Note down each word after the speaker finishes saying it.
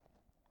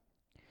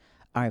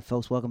All right,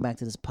 folks, welcome back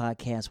to this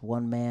podcast,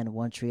 One Man,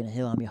 One Tree in a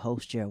Hill. I'm your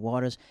host, Jared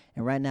Waters,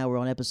 and right now we're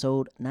on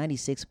episode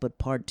 96, but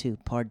part two.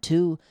 Part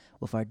two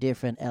with our dear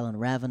friend Ellen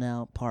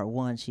Ravenel. Part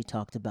one, she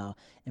talked about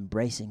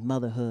embracing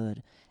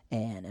motherhood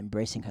and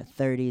embracing her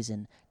 30s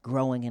and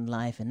growing in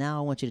life. And now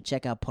I want you to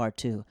check out part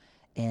two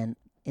and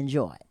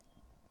enjoy.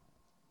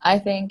 I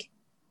think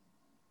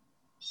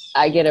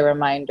I get a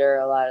reminder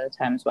a lot of the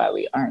times why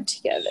we aren't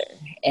together.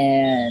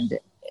 And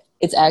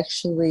it's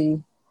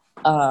actually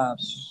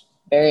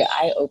very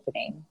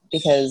eye-opening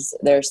because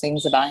there's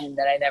things about him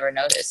that I never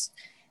noticed.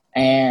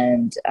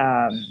 And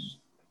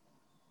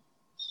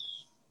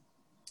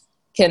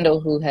Kendall,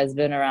 who has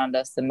been around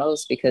us the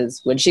most, because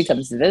when she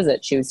comes to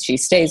visit, she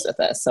stays with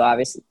us. So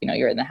obviously,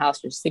 you're in the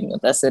house, you're sleeping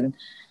with us. And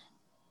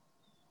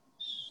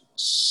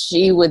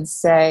she would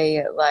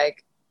say,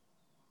 like,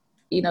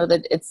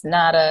 that it's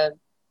not a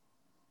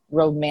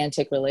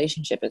romantic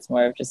relationship. It's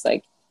more of just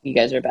like you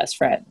guys are best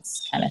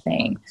friends kind of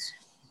thing.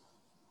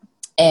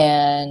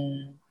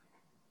 And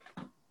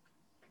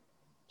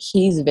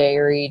he's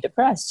very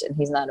depressed and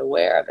he's not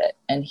aware of it.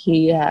 And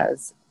he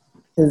has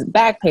his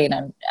back pain.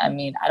 I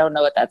mean, I don't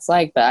know what that's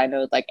like, but I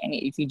know like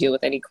if you deal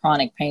with any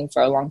chronic pain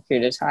for a long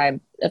period of time,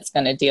 that's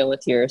going to deal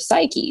with your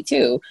psyche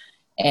too.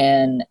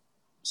 And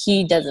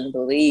he doesn't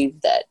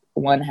believe that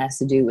one has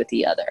to do with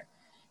the other.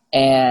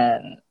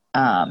 And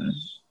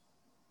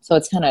so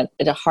it's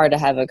hard to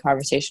have a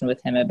conversation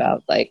with him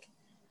about like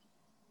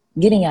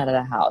getting out of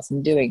the house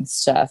and doing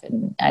stuff.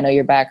 And I know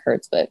your back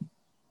hurts, but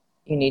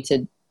you need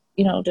to,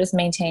 just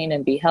maintain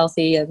and be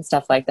healthy and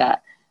stuff like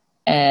that.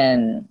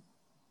 And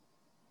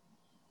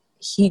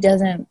he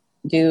doesn't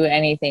do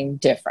anything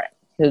different.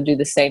 He'll do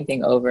the same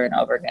thing over and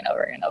over again,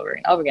 over and over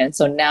and over again.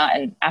 So now,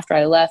 and after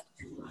I left,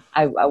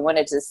 I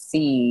wanted to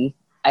see,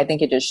 I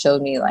think it just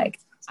showed me like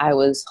I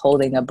was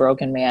holding a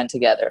broken man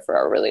together for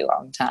a really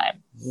long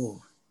time.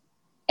 Ooh.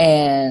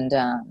 And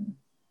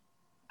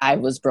I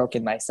was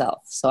broken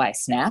myself. So I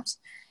snapped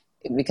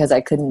because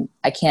I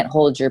can't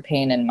hold your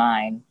pain in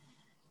mine.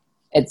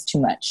 It's too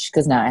much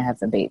because now I have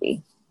a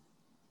baby.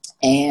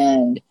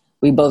 And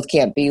we both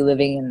can't be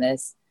living in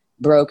this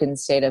broken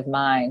state of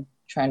mind,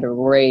 trying to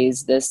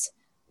raise this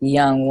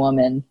young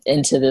woman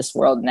into this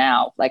world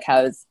now. Like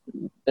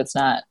that's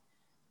not,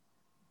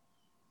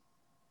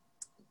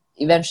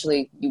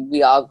 eventually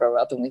we all grow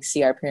up and we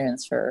see our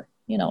parents for,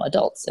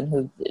 adults and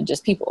who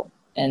just people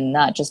and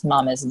not just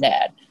mom and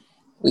dad.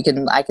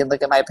 I can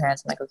look at my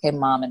parents and like, okay,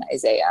 mom and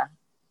Isaiah.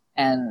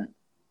 And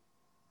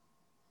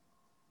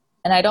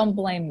I don't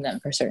blame them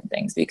for certain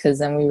things because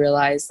then we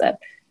realize that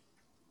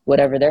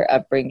whatever their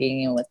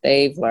upbringing and what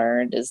they've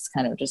learned is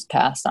kind of just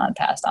passed on.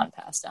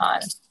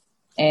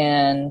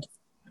 And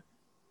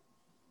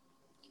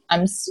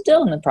I'm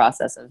still in the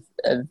process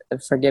of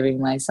forgiving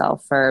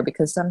myself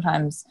because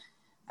sometimes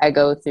I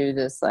go through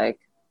this like,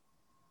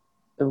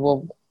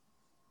 well,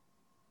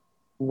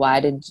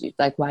 why did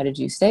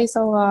you stay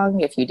so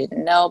long if you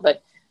didn't know?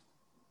 But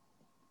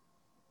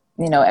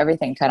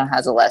everything kind of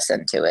has a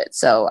lesson to it.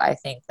 So I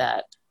think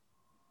that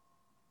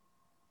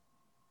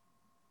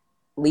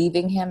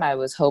leaving him, I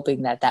was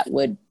hoping that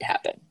would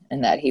happen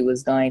and that he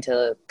was going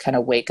to kind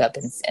of wake up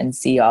and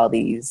see all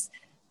these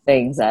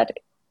things that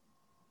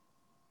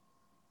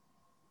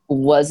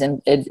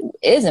it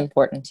is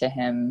important to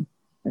him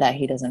that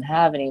he doesn't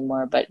have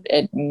anymore, but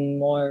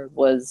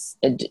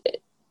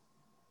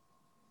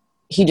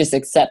he just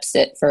accepts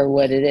it for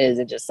what it is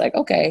and just like,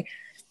 okay.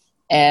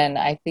 And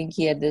I think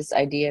he had this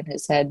idea in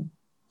his head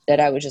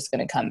that I was just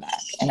going to come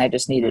back and I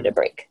just needed a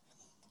break.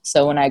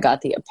 So when I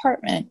got the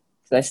apartment,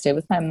 because I stayed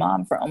with my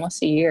mom for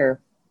almost a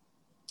year,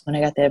 when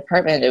I got the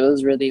apartment, it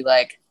was really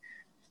like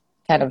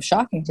kind of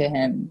shocking to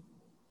him.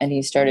 And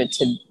he started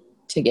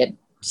to get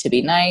to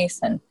be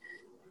nice and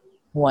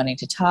wanting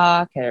to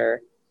talk,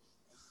 or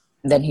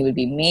then he would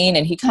be mean.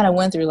 And he kind of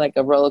went through like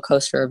a roller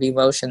coaster of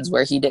emotions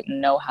where he didn't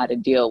know how to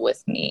deal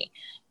with me.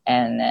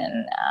 And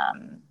then,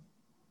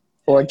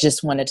 or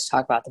just wanted to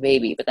talk about the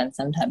baby, but then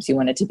sometimes he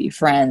wanted to be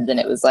friends. And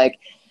it was like,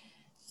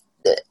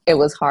 it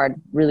was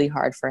really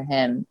hard for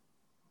him,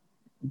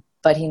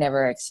 but he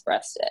never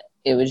expressed it.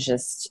 It was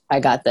just, I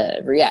got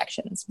the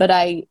reactions, but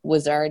I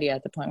was already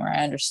at the point where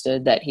I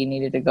understood that he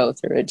needed to go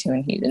through it too.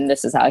 And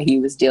this is how he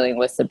was dealing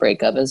with the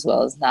breakup, as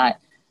well as not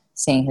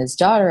seeing his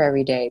daughter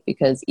every day,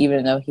 because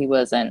even though he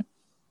wasn't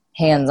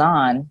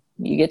hands-on,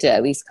 you get to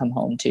at least come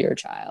home to your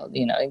child,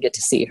 and get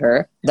to see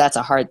her. That's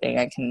a hard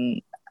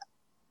thing.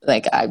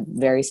 I'm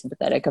very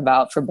sympathetic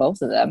about for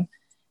both of them.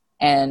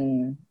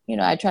 And,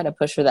 I try to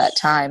push for that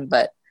time,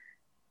 but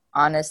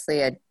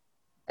honestly,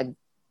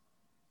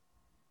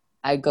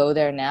 I go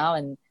there now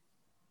and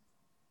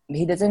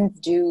he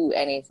doesn't do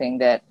anything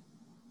that,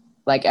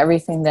 like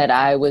everything that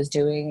I was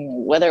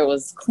doing, whether it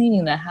was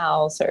cleaning the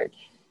house or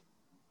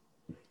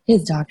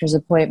his doctor's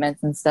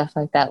appointments and stuff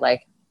like that.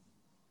 Like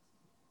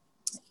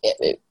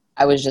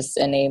I was just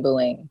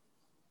enabling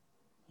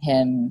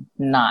him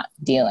not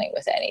dealing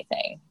with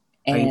anything.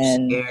 Are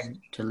you scared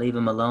to leave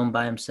him alone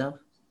by himself?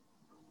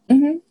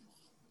 Mm-hmm.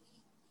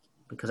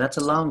 Because that's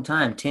a long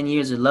time. 10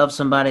 years to love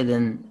somebody,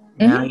 then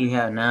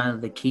now now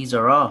the keys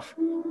are off.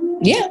 You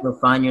Yeah. still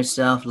find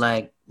yourself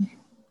like,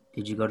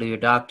 did you go to your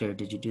doctor?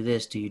 Did you do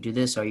this? Do you do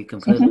this? Are you Mm-hmm.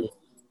 completely,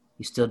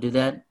 you still do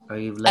that? Or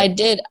you've I let?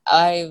 did.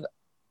 I've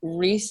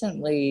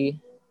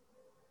recently,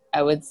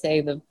 I would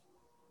say the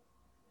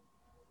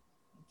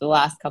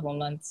last couple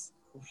months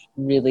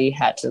really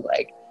had to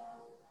like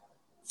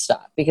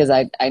stop because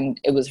I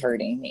it was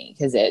hurting me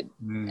because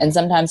and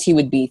sometimes he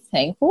would be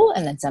thankful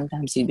and then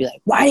sometimes he'd be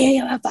like, why do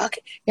you give a fuck?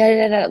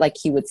 Yeah, like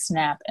he would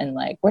snap and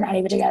like, we're not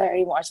even together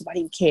anymore, so why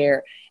do you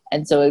care?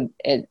 And so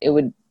it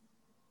would,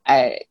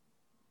 I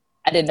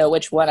didn't know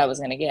which one I was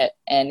going to get,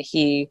 and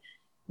he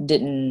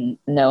didn't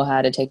know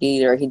how to take it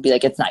either. He'd be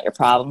like, it's not your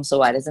problem, so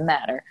why does it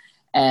matter?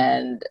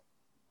 And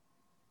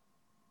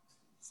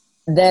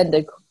then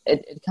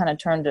it kind of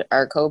turned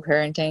our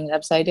co-parenting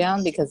upside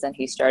down because then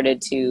he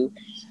started to,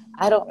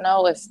 I don't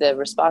know if the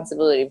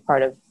responsibility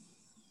part of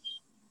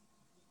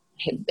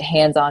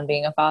hands-on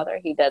being a father,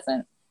 he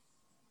doesn't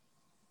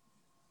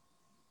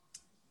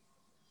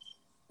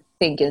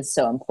think is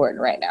so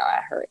important right now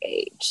at her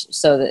age.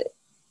 So that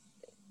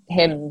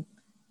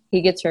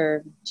he gets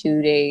her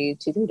 2 3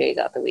 days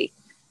out the week,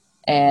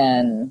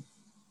 and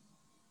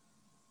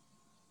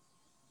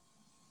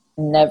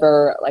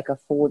never like a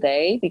full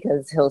day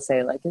because he'll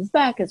say like his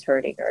back is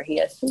hurting or he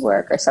has to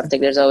work or something.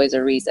 There's always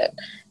a reason.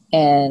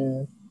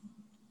 And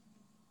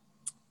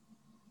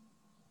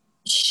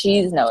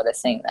she's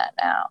noticing that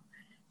now.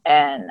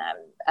 And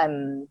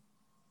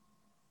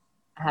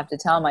I have to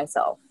tell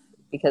myself,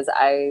 because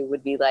I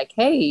would be like,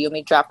 hey, you want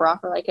me to drop her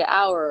off for like an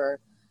hour?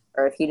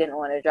 Or if he didn't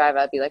want to drive,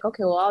 I'd be like,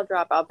 okay, well,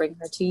 I'll bring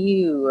her to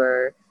you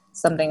or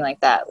something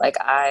like that. Like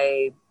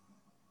I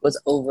was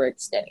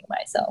overextending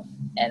myself.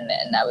 And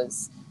then I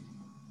was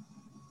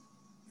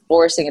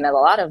forcing, and a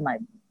lot of my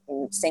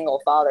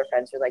single father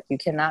friends were like, you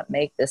cannot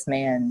make this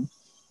man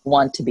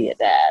want to be a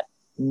dad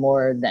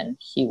more than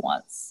he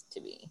wants to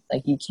be.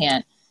 Like you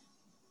can't,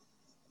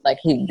 like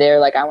they're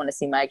like, I want to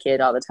see my kid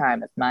all the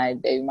time. If my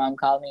baby mom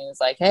called me and was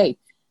like, hey,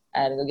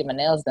 I had to go get my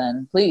nails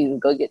done, please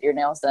go get your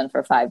nails done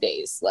for 5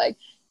 days. Like,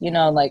 you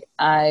know, like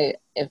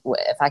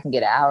if I can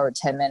get an hour,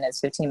 10 minutes,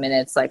 15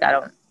 minutes, like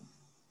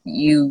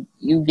you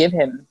give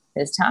him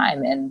his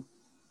time. And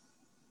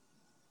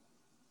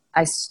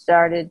I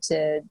started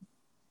to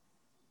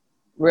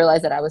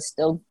realize that I was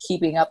still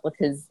keeping up with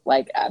his,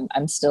 like,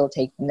 I'm still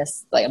taking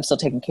this, like, I'm still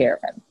taking care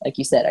of him. Like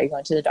you said, are you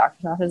going to the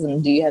doctor's office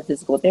and do you have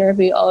physical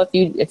therapy? Oh,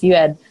 if you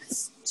had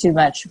too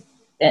much,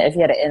 if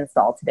you had an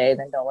install today,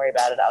 then don't worry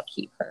about it. I'll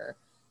keep her.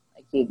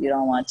 Like if you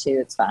don't want to,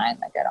 it's fine.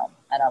 Like I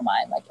don't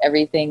mind. Like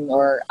everything,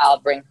 or I'll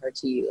bring her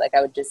to you. Like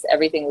I would just,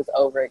 everything was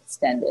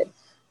overextended.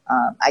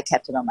 I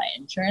kept it on my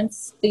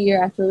insurance the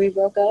year after we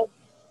broke up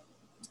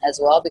as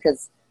well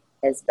because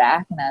his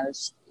back, and I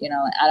was, you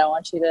know, I don't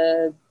want you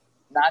to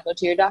not go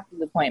to your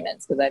doctor's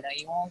appointments because I know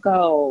you won't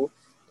go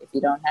if you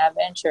don't have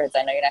insurance.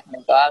 I know you're not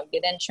going to go out and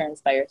get insurance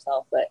by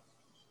yourself, but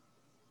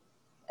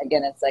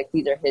again, it's like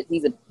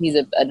he's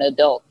an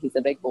adult. He's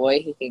a big boy.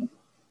 He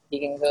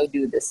can go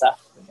do this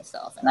stuff for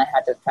himself, and I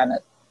had to kind of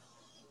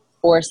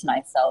force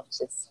myself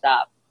to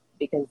stop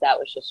because that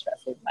was just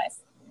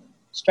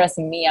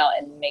stressing me out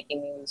and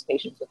making me lose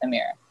patience with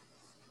Amira.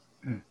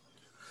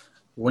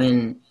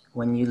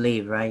 When you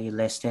leave, right, you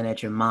let stand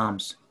at your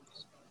mom's.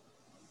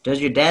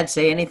 Does your dad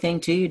say anything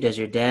to you? Does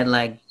your dad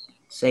like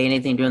say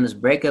anything during this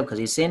breakup? Because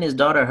he's seeing his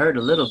daughter hurt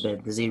a little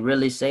bit. Does he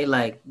really say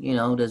like, you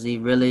know, does he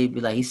really be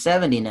like, he's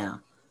 70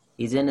 now.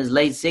 He's in his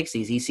late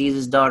 60s. He sees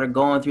his daughter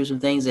going through some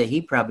things that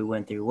he probably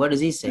went through. What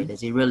does he say?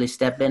 Does he really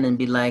step in and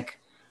be like,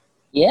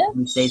 yeah,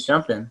 say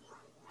something?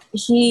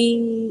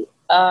 He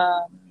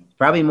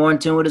probably more in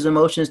tune with his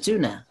emotions too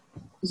now.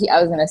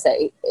 I was going to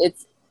say,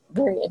 it's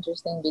very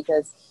interesting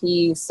because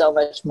he's so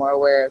much more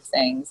aware of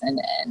things and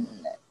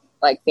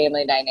like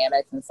family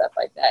dynamics and stuff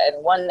like that.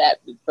 And one that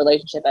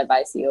relationship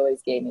advice he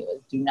always gave me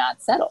was do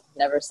not settle,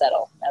 never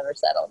settle, never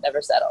settle,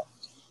 never settle.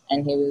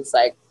 And he was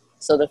like,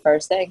 so the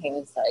first thing he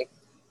was like,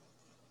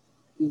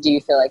 do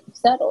you feel like you've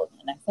settled?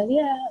 And I said,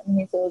 yeah. And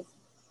he goes,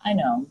 I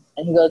know.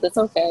 And he goes, it's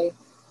okay.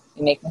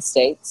 You make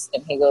mistakes.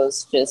 And he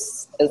goes,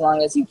 just as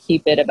long as you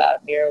keep it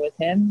about Mira with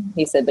him,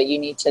 he said, but you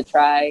need to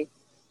try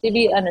to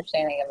be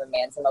understanding of a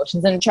man's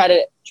emotions and try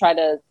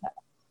to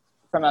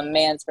from a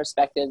man's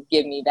perspective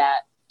give me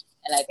that.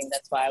 And I think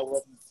that's why I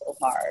wasn't so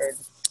hard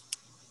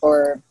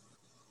or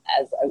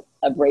as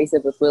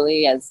abrasive with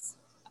Willie as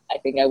I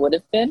think I would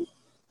have been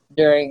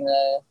during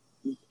the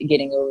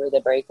getting over the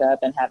breakup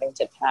and having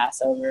to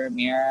pass over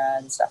Mira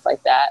and stuff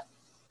like that.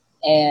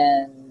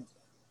 And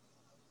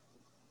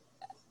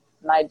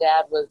my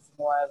dad was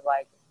more of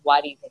like,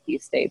 why do you think you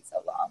stayed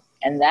so long?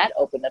 And that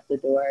opened up the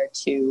door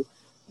to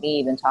me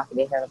even talking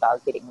to him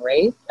about getting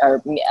raped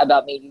or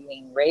about me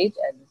being raped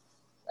and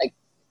like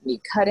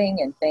me cutting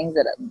and things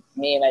that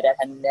me and my dad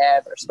had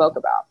never spoke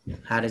about.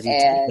 How does he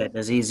take that?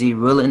 Is he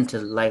willing to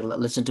like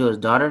listen to his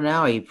daughter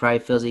now, or he probably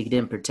feels he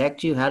didn't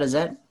protect you? How does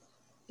that?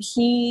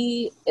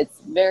 It's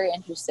very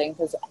interesting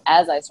because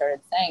as I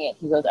started saying it,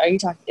 he goes, are you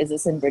talking, is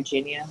this in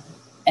Virginia?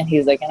 And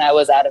he's like, and I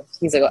was on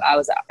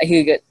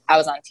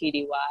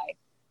TDY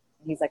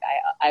He's like,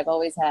 I've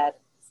always had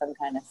some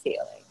kind of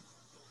feeling.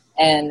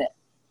 And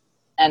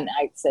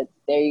I said,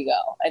 there you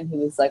go. And he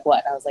was like,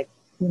 what? And I was like,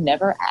 you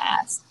never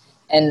asked.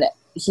 And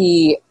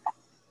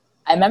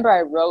I remember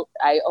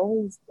I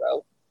always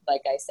wrote,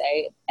 like I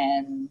say,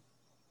 and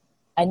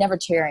I never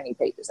tear any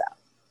pages out.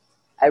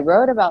 I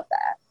wrote about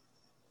that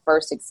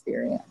first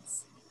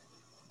experience,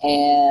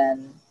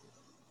 and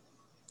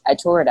I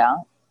tore it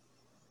out.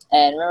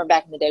 And remember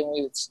back in the day when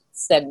we would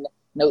send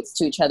notes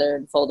to each other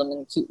and fold them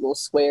in cute little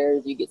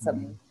squares, you get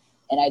something.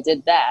 And I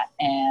did that,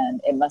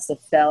 and it must have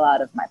fell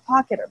out of my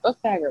pocket or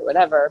book bag or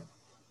whatever.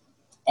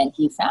 And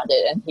he found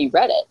it and he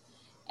read it.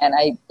 And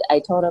I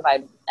told him I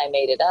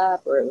made it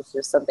up, or it was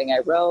just something I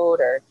wrote,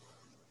 or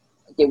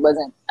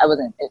that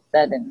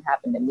didn't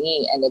happen to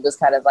me. And it was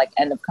kind of like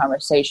end of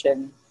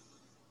conversation.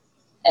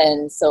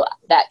 And so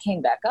that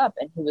came back up,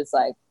 and he was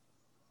like,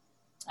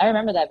 I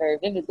remember that very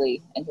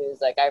vividly. And he was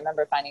like, I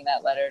remember finding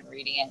that letter and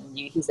reading it. And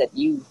he said,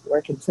 you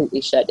were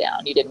completely shut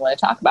down. You didn't want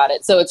to talk about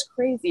it. So it's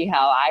crazy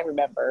how I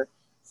remember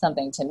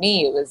something. To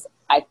me, it was,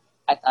 I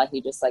thought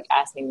he just like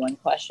asked me one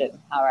question,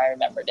 how I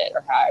remembered it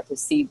or how I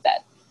perceived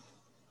that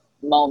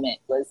moment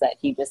was that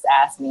he just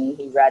asked me,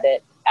 he read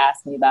it,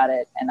 asked me about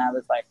it. And I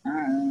was like,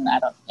 I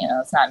don't,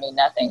 it's not me,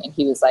 nothing. And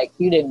he was like,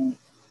 you didn't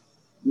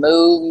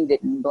move, you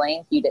didn't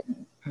blink, you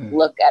didn't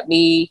look at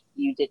me,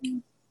 you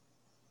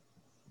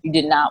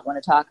did not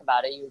want to talk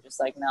about it. You were just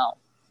like, no,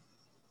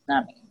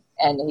 not me.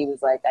 And he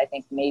was like, I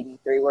think maybe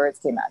 3 words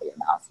came out of your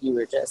mouth. You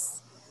were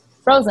just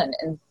frozen.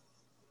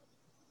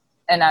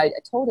 And I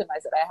told him, I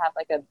said, I have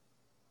like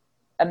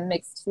a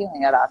mixed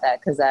feeling about that,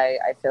 because I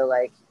feel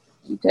like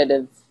you could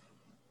have,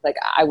 like,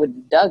 I would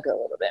have dug a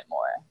little bit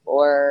more,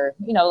 or,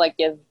 like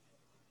give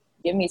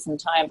me some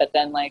time, but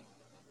then like,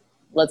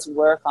 let's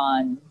work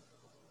on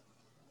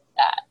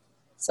that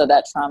so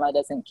that trauma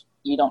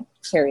you don't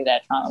carry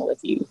that trauma with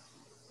you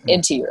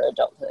into your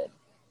adulthood,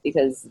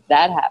 because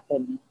that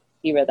happened.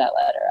 He read that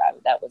letter.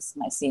 That was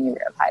my senior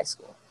year of high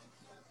school.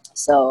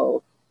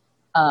 So,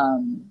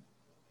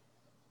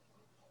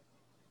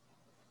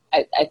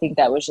 I think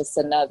that was just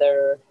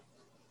another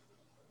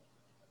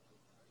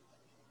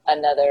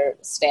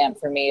stamp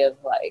for me of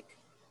like,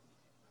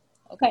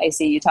 okay,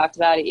 see, you talked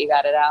about it, you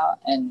got it out,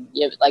 and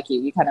you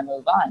kind of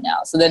move on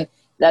now. So then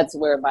that's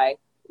where my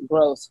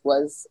growth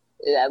was.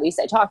 At least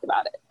I talked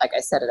about it. Like, I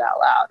said it out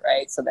loud,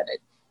 right? So that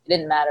it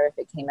didn't matter if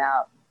it came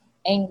out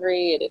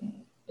angry.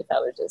 If I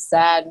was just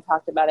sad and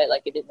talked about it,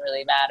 like, it didn't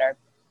really matter.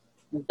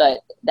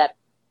 But that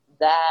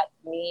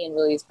me and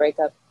Willie's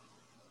breakup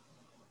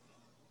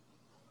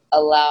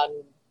allowed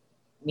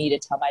me to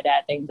tell my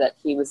dad things that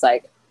he was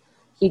like,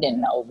 he didn't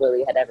know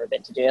Willie had ever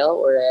been to jail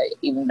or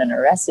even been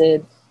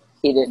arrested.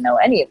 He didn't know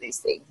any of these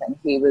things. And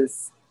he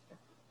was,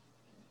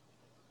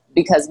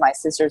 because my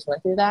sisters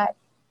went through that,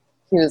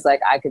 he was like,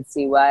 I could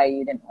see why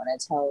you didn't want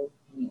to tell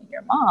me and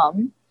your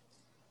mom,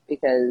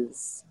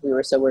 because we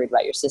were so worried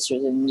about your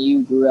sisters, and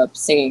you grew up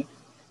seeing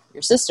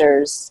your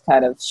sisters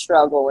kind of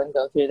struggle and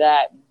go through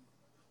that.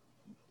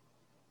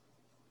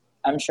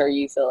 I'm sure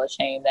you feel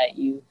ashamed that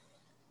you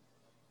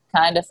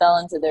kind of fell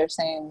into their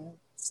same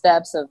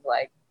steps of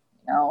like,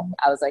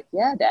 I was like,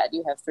 yeah, Dad,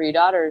 you have 3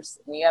 daughters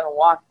and you haven't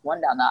walked one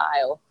down the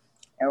aisle,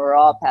 and we're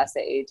all past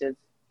the age of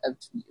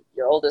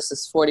your oldest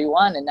is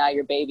 41 and now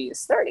your baby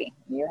is 30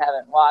 and you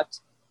haven't walked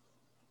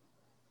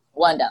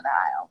one down the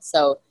aisle.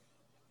 So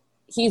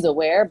he's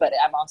aware, but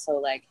I'm also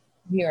like,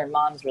 your and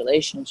Mom's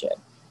relationship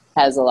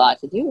has a lot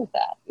to do with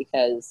that,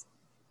 because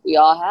we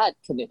all had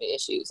commitment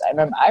issues. I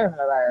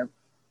remember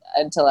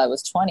until I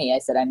was 20, I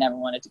said I never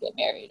wanted to get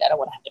married. I don't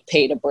want to have to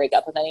pay to break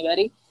up with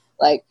anybody.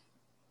 Like,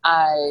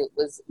 I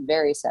was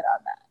very set on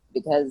that,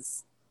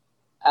 because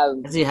how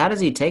does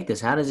he take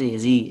this?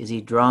 Is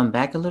he drawn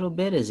back a little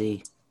bit?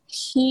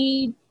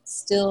 He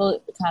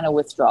still kind of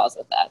withdraws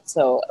with that.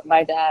 So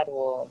my dad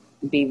will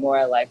be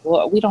more like,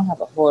 well, we don't have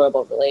a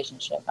horrible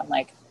relationship. I'm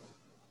like,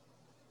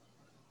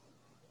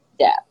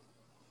 Dad,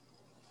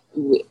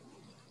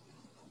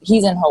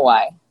 he's in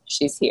Hawaii,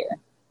 she's here,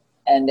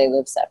 and they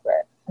live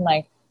separate. I'm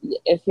like,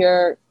 if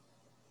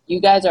you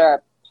guys are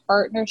a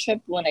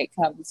partnership when it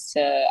comes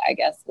to, I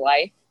guess,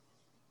 life,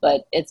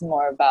 but it's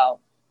more about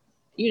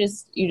you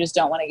just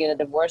don't want to get a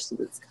divorce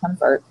because it's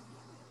comfort.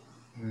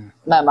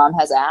 My mom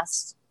has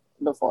asked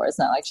before. It's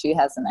not like she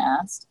hasn't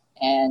asked,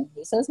 and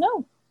he says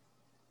no.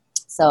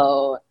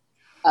 So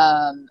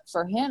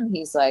for him,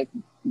 he's like,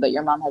 but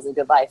your mom has a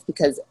good life,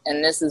 because,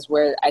 and this is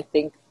where I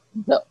think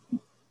the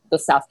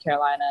South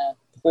Carolina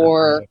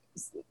horror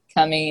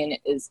coming in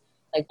is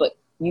like, but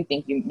you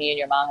think me and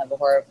your mom have a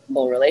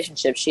horrible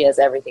relationship. She has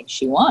everything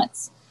she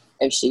wants.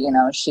 If she,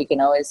 she can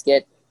always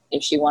get,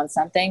 if she wants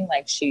something,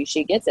 like she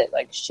gets it.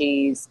 Like,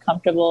 she's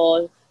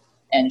comfortable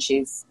and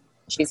she's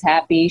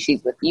happy.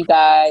 She's with you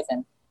guys.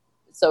 And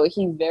so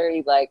he's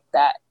very like,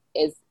 that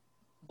is,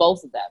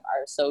 both of them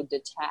are so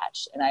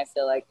detached. And I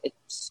feel like it's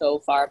so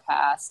far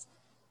past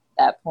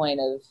that point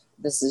of,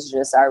 this is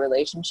just our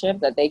relationship,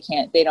 that they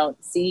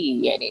don't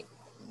see any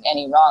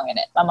wrong in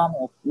it. My mom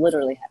will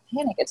literally have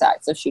panic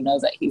attacks if she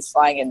knows that he's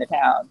flying into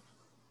town,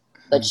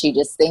 but she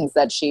just thinks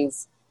that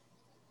she's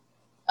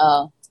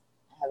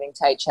Having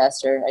tight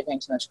chest, or I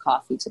drank too much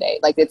coffee today.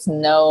 Like, it's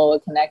no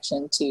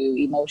connection to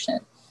emotion.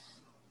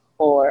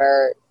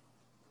 Or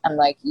I'm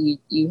like,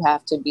 you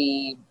have to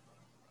be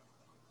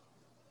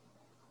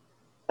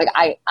like,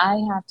 I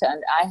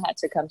had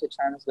to come to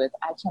terms with,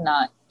 I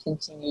cannot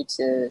continue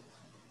to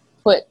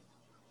put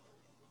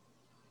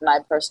my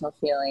personal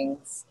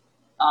feelings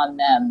on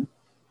them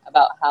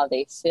about how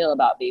they feel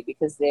about me,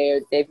 because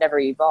they've never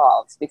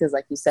evolved. Because,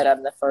 like you said,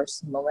 I'm the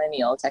first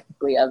millennial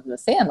technically of the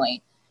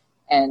family,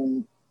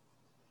 and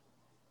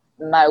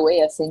my way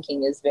of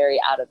thinking is very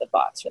out of the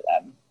box for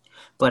them.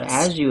 But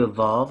as you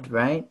evolved,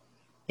 right,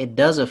 it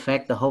does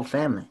affect the whole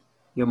family.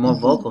 You're more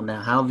Mm-hmm. vocal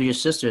now. How have your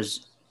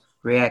sisters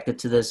reacted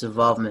to this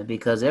involvement?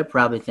 Because they're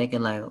probably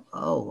thinking like,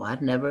 oh,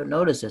 I'd never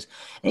noticed this.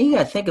 And you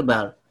got to think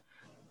about it.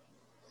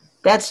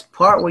 That's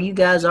part where you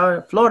guys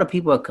are. Florida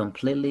people are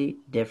completely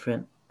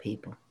different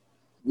people.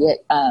 Yeah,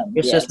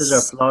 Your sisters are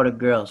yes, Florida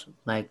girls,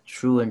 like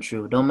true and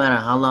true. Don't matter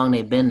how long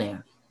they've been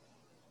there.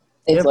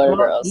 they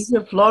Florida These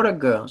girls. are Florida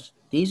girls.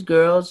 These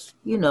girls,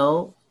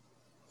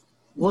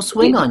 will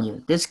swing on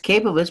you. This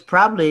capable is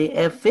probably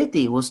at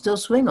 50 will still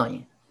swing on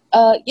you.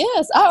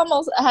 Yes, I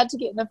almost had to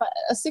get in a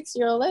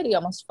 6-year-old lady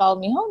almost followed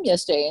me home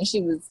yesterday, and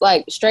she was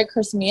like straight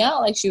cursing me out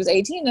like she was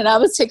 18, and I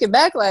was taken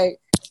back like,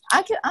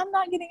 I'm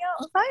not getting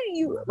out and fighting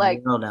you.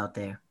 Like, world out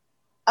there.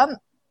 Are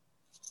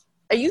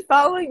you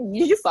following?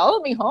 Did you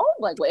follow me home?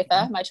 Like, what if I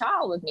have my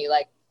child with me?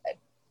 Like,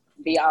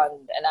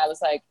 beyond. And I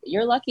was like,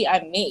 you're lucky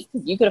I'm me,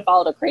 because you could have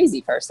followed a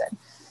crazy person.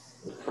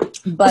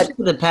 But let's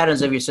look at the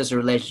patterns of your sister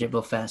relationship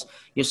real fast.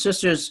 Your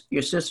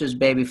sister's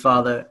baby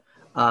father,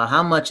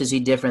 how much is he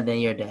different than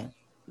your dad?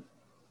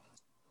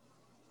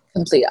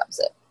 complete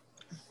opposite.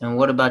 And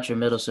what about your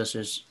middle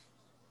sister's?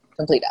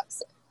 Complete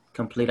opposite.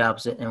 Complete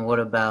opposite. And what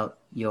about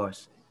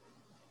yours?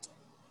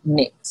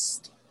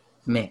 Mixed.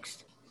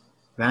 Mixed,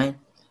 right?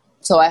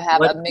 So I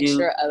have a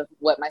mixture of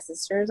what my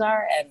sisters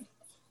are, and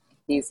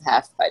he's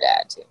half my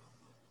dad too.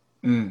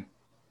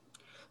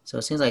 So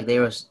it seems like they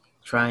were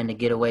trying to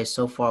get away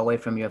so far away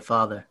from your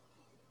father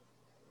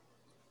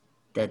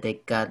that they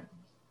got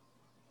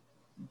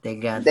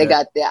deadbeats.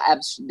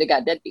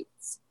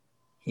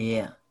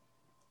 Yeah.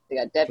 They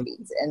got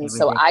deadbeats. And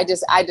so I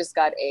just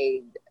got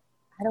I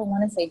don't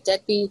want to say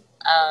deadbeat.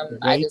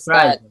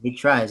 He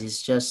tries.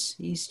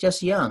 He's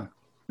just young.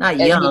 Not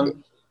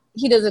young.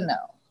 He doesn't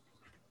know.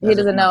 He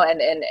doesn't know.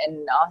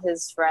 And all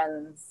his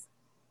friends,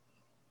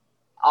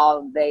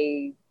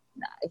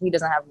 he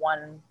doesn't have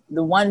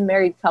the one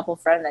married couple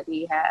friend that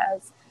he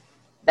has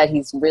that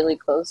he's really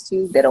close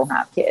to, they don't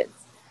have kids.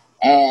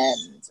 And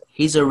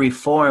he's a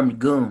reformed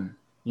goon.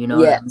 You know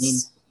what I mean?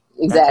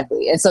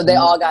 Exactly. And so they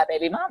all got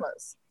baby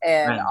mamas.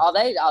 And all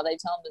they tell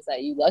him is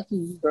that, you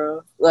lucky,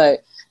 bro.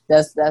 Like,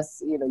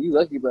 that's you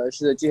lucky, bro.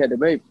 She said you had the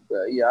baby,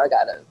 bro.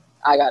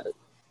 I gotta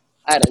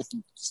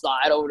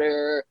slide over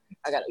there.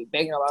 I gotta be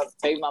banging on my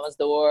baby mama's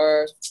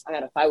door. I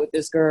gotta fight with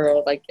this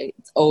girl. Like,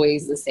 it's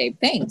always the same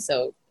thing.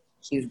 So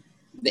he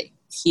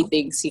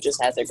thinks he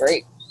just has it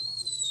great.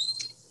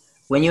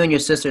 When you and your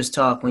sisters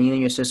talk,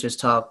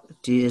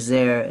 is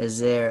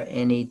there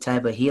any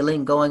type of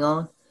healing going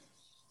on?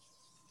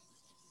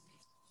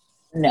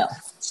 No.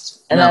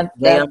 And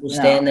they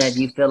understand that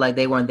you feel like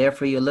they weren't there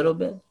for you a little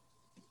bit?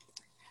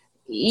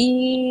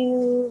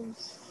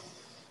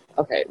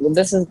 Okay, well,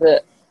 this is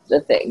the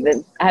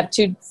thing. I have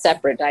two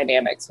separate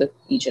dynamics with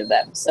each of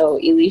them. So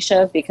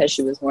Elisha, because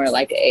she was more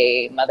like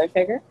a mother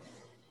figure,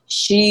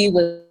 she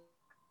was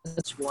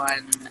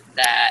one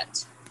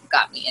that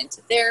got me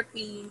into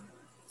therapy,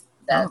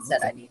 that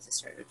said I need to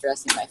start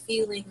addressing my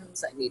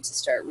feelings, I need to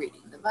start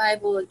reading the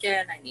Bible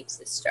again, I need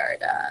to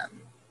start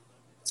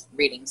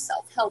reading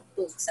self-help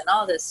books and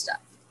all this stuff.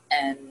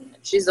 And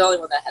she's the only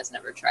one that has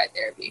never tried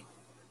therapy,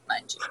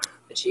 mind you,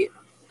 but she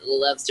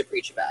loves to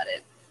preach about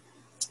it.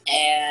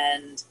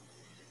 And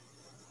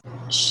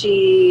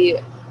she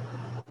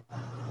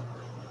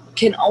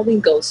can only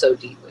go so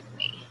deep with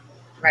me,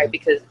 right?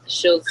 Because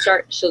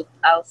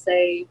I'll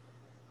say,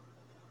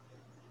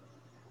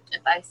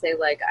 if I say,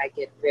 like, I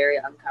get very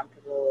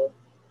uncomfortable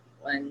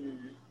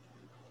when,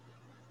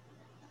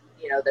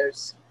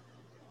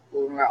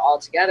 when we're all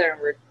together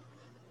and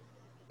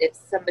if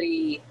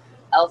somebody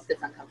else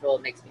is uncomfortable,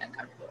 it makes me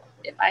uncomfortable.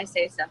 If I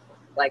say stuff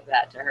like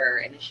that to her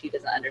and she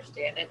doesn't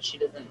understand it, she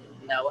doesn't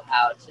know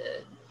how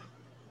to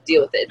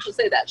deal with it, she'll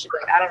say that. She's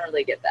like, I don't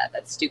really get that.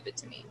 That's stupid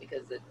to me,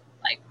 because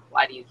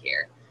why do you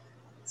care?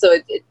 So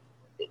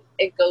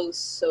it goes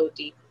so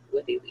deep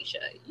with Elisha.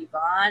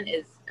 Yvonne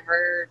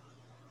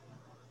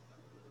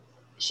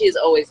she has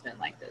always been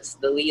like this,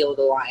 the Leo,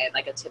 the lion,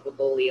 like a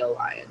typical Leo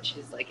lion.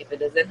 She's like, if it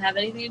doesn't have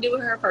anything to do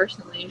with her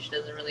personally, she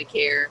doesn't really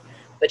care,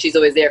 but she's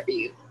always there for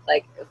you.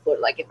 Like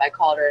if I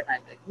called her and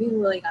I'm like, we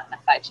really got in a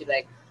fight, she'd be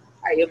like,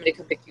 all right, you want me to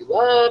come pick you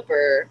up,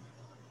 or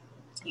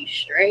you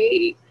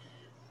straight?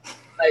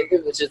 Like,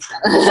 it was just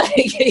kind of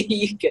like,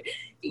 you good?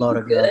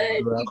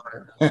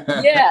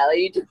 Yeah, like,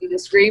 you just need to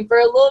scream for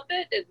a little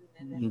bit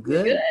and you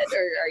good?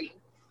 Or are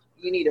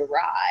you need a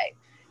ride?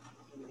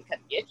 You want me to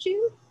come get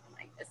you?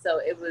 So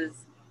it was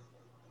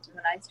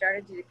when I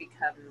started to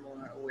become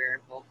more aware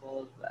and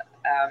vocal of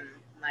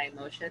my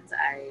emotions,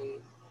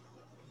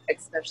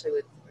 especially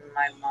with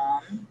my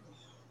mom,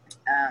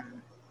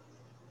 um,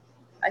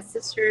 my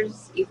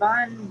sisters,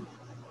 Yvonne,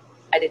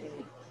 I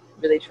didn't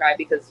really try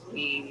because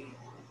we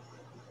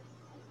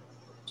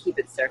keep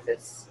it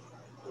surface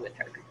with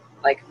her.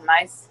 Like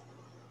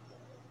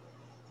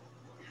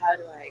how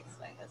do I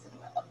explain this?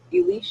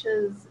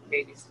 Alicia's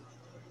baby,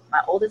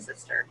 my oldest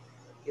sister,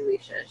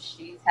 Alicia,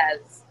 she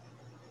has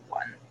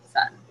one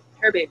son.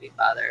 Her baby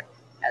father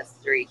has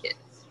 3 kids.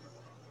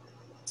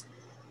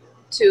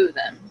 2 of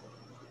them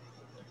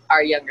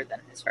are younger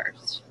than his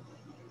first.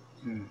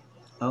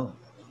 Oh.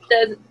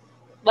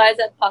 Why is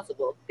that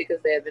possible?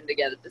 Because they have been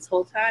together this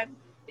whole time.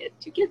 He had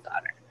 2 kids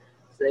on her.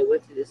 So they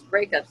went through this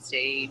breakup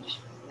stage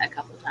a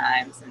couple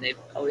times, and they've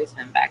always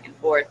been back and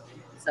forth.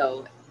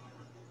 So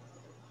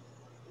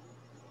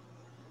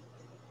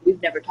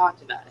we've never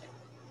talked about it.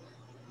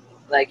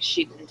 Like,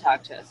 she didn't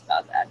talk to us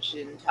about that. She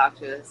didn't talk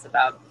to us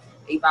about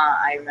Yvonne.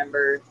 I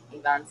remember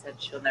Yvonne said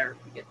she'll never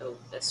forget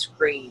the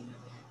scream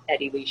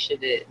that Alicia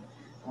did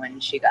when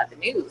she got the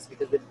news,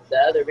 because the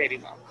other baby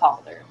mom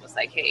called her and was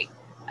like, hey,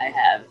 I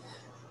have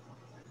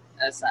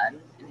a son,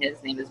 and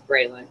his name is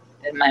Braylon.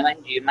 And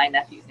mind you, my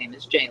nephew's name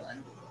is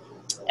Jalen.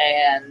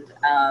 And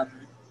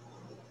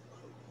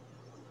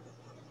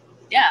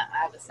yeah,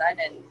 I have a son,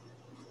 and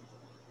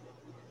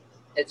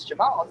it's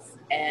Jamal's,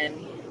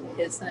 and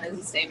his son is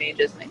the same age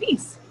as my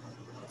niece.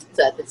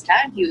 So at this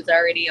time, he was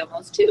already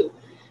almost 2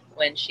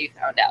 when she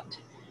found out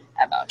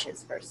about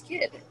his first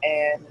kid.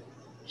 And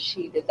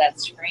she did that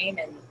scream,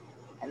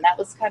 and that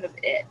was kind of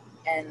it.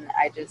 And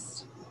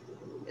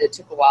it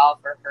took a while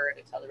for her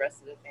to tell the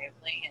rest of the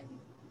family, and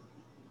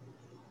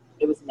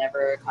it was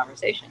never a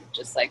conversation,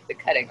 just like the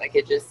cutting. Like,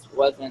 it just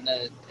wasn't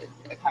a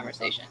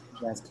conversation.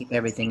 You guys keep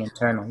everything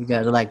internal. You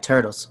guys are like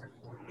turtles.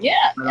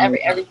 Yeah,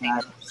 everything.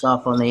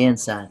 Soft on the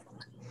inside.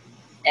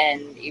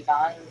 And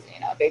Yvonne's,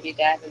 baby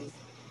dad was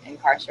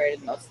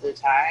incarcerated most of the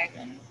time,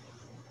 and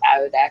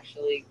I would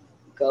actually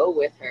go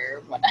with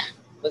her when I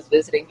was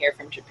visiting here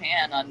from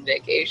Japan on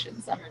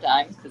vacation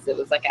summertime, because it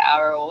was like an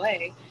hour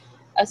away.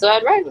 So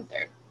I'd ride with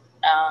her,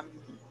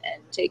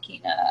 and take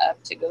Hina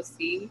up to go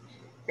see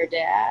her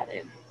dad,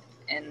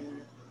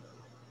 and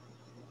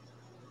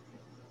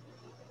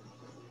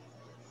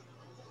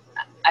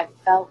I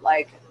felt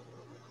like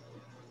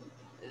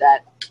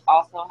that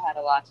also had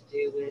a lot to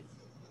do with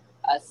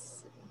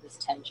us, this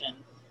tension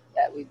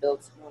that we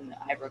built when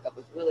I broke up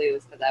with Willie. It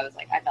was because I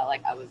felt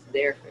like I was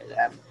there for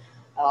them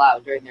a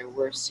lot during their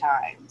worst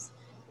times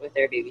with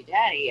their baby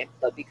daddy.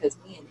 But because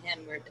me and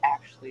him were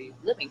actually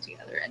living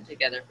together and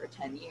together for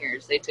 10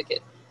 years, they took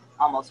it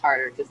almost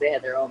harder because they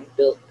had their own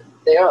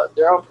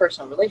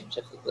personal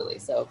relationships with Willie.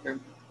 So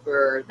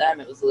for them,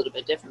 it was a little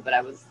bit different. But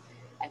I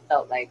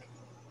felt like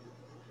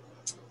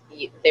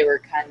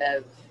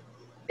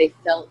they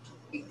felt,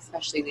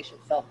 especially Alicia,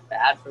 felt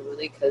bad for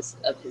Willie because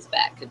of his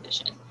back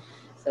condition.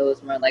 So it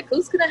was more like,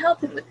 who's going to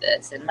help him with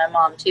this? And my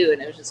mom too.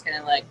 And it was just kind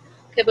of like,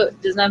 okay,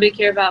 but does nobody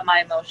care about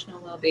my emotional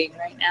well-being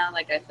right now?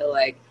 Like, I feel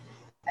like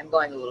I'm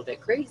going a little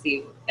bit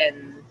crazy.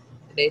 And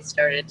they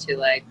started to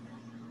like,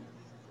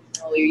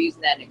 oh, you're using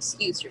that as an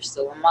excuse. You're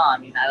still a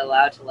mom. You're not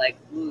allowed to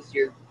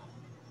you're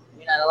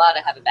not allowed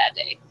to have a bad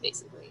day,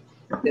 basically.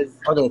 Because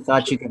they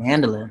thought you could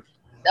handle it.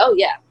 Oh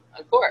yeah,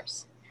 of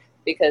course.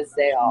 Because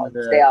they all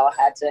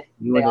had to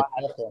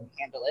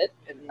handle it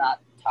and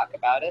not talk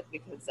about it,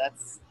 because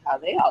that's how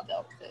they all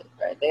dealt with it,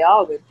 right? They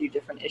all went through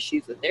different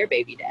issues with their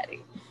baby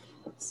daddy,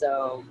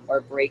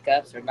 or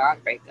breakups or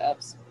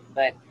non-breakups.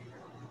 But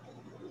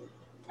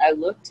I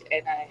looked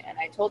and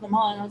I told them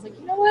all, and I was like,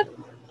 you know what?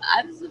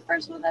 I was the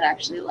first one that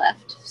actually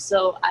left,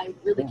 so I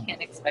really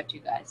can't expect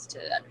you guys to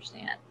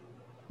understand.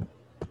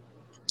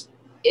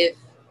 If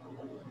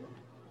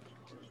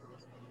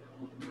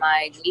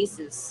my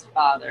niece's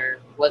father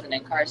wasn't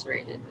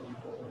incarcerated,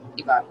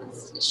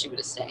 she would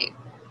have stayed.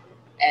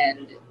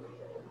 And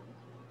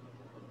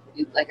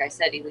like I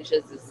said,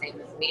 Alicia's the same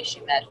as me.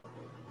 She met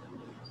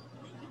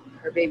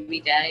her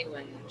baby daddy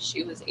when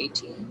she was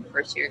 18,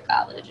 first year of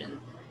college, and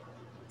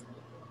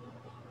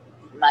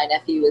my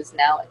nephew is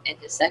now in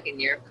his 2nd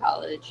year of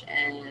college,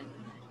 and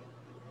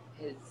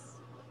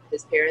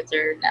his parents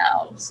are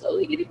now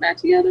slowly getting back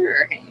together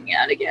or hanging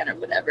out again or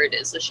whatever it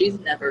is. So she's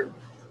never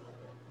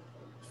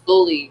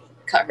fully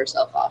cut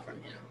herself off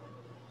from him.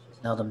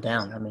 Held them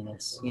down. I mean,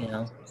 it's,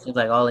 seems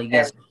like all you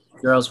guys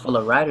girls full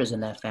of writers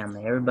in that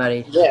family.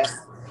 Everybody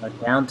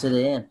down to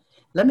the end.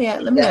 Let me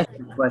ask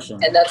you a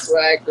question. And that's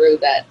where I grew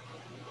that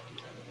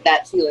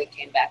feeling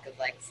came back of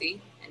like,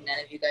 see, and none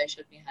of you guys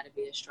showed me how to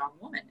be a strong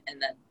woman,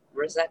 and then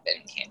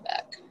resentment came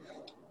back.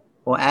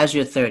 Well, as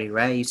you're 30,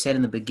 right? You said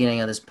in the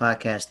beginning of this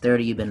podcast,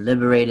 30, you've been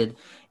liberated.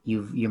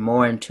 You're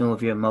more in tune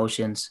with your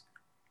emotions.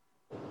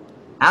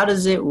 How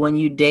does it when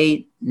you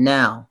date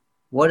now?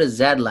 What is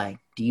that like?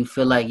 Do you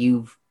feel like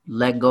you've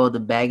let go of the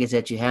baggage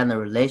that you had in the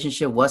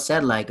relationship? What's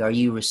that like? Are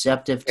you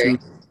receptive to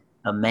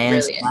a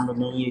man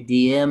sliding in your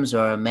DMs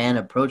or a man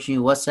approaching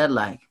you? What's that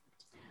like?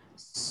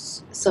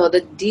 So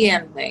the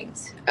DM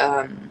things,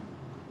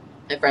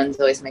 my friends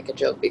always make a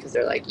joke because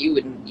they're like,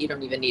 you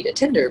don't even need a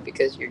Tinder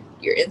because your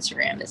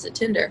Instagram is a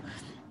Tinder.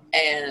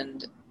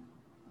 And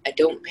I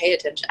don't pay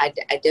attention. I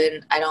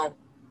don't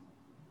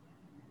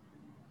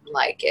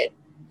like it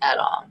at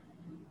all.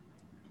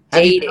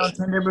 Have you been on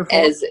Dating Tinder before?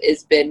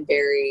 has been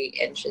very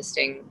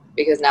interesting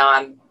because now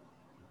I'm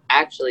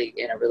actually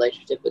in a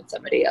relationship with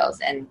somebody else,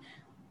 and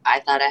I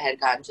thought I had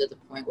gotten to the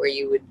point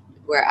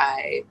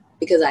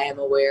because I am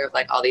aware of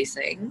like all these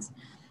things,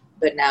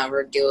 but now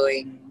we're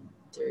going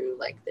through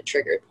like the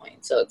trigger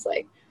point. So it's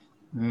like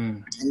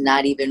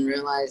not even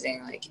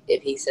realizing like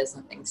if he says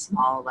something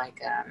small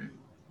like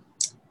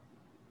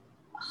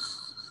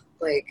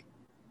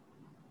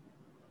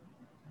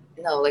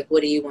no, like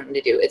what do you want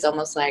to do? It's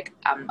almost like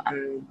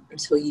I'm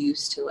so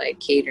used to like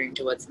catering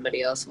to what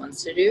somebody else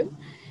wants to do,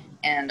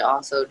 and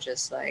also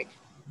just like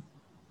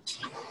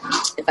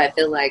if I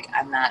feel like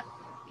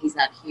he's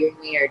not hearing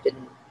me or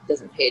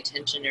doesn't pay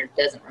attention or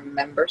doesn't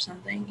remember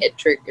something, it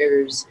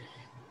triggers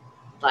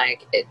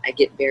like I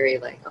get very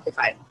like, okay,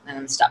 fine, and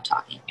then stop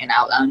talking, and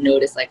I'll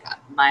notice like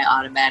my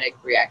automatic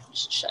reaction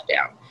to shut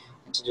down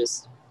and to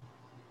just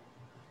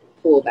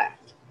pull back.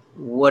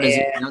 What is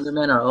he, younger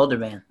man or older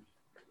man?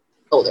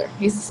 Older.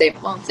 He's the same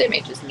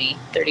age as me.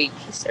 30.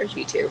 He's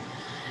 32,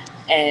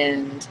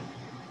 and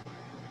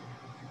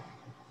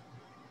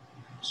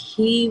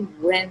he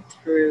went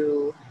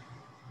through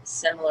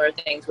similar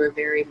things. We're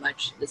very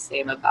much the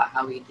same about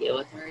how we deal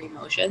with our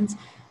emotions,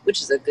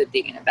 which is a good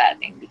thing and a bad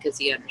thing because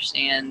he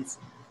understands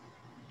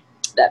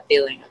that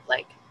feeling of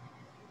like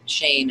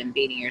shame and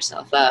beating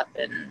yourself up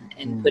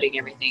and putting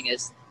everything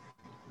as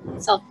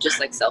just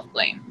like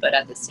self-blame. But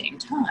at the same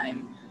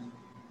time,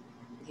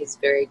 he's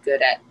very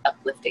good at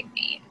uplifting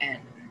me,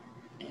 and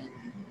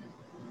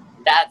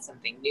that's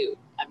something new.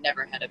 I've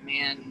never had a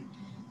man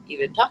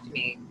even talk to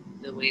me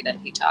the way that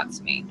he talks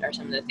to me, or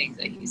some of the things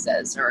that he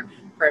says, or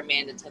for a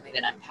man to tell me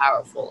that I'm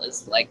powerful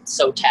is like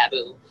so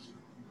taboo.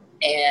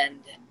 And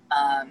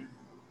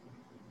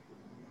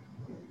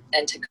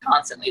to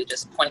constantly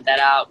just point that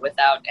out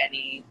without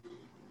any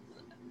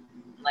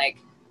like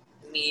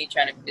me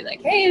trying to be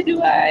like, hey,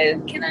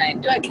 can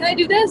I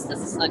do this? Does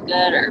this look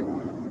good? Or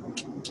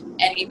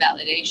any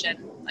validation.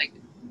 Like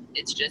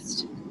it's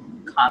just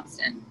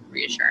constant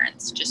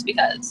reassurance just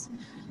because.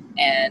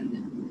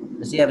 And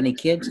does he have any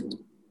kids? And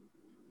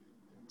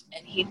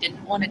he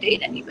didn't want to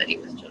date anybody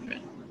with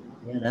children.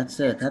 Yeah, that's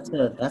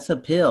a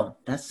pill.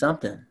 That's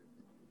something.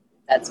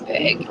 That's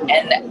big.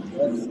 And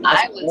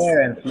I was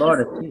there in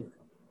Florida too,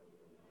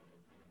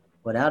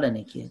 without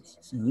any kids.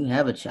 So you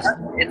have a child.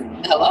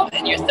 Hello,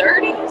 in your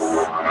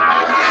 30s.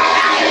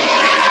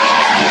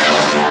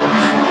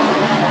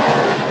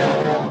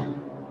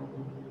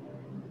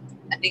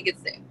 I think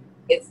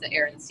it's the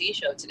Aaron C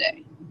show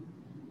today.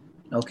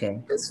 Okay.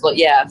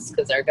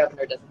 Because our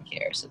governor doesn't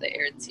care, so the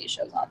Aaron C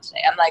show's on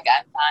today. I'm like,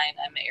 I'm fine.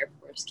 I'm an Air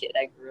Force kid.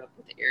 I grew up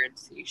with the Aaron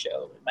C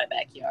show in my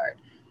backyard,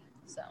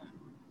 so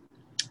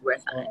we're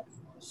fine.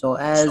 So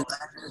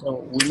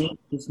we meet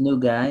this new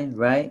guy,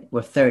 right?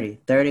 We're 30.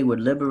 We're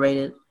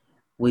liberated.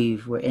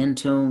 We're in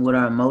tune with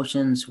our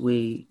emotions.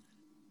 We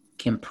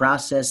can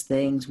process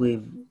things.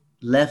 We've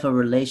left a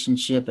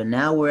relationship, and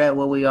now we're at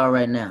where we are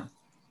right now.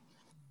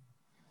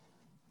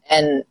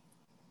 And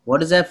what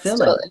does that feel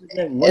like?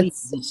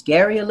 Is it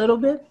scary a little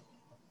bit?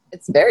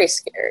 It's very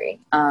scary.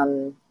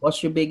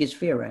 What's your biggest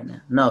fear right now?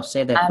 No,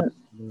 say that.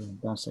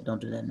 Don't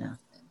do that now.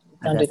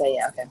 Don't do that.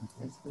 Yeah, okay.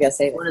 You gotta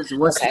save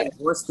it.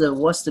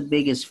 What's the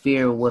biggest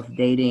fear with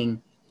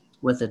dating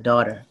with a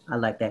daughter? I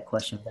like that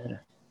question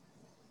better.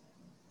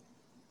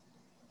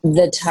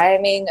 The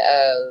timing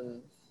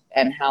of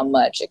and how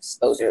much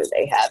exposure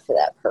they have to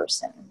that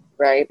person,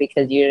 right?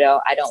 Because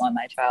I don't want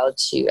my child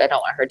I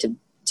don't want her to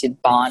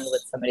bond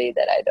with somebody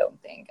that I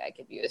don't think I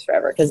could be with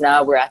forever. Because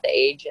now we're at the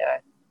age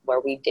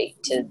where we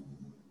date to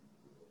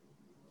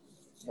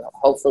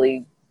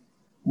hopefully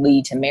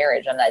lead to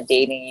marriage. I'm not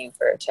dating you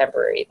for a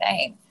temporary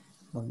thing.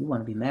 Well, you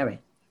want to be married.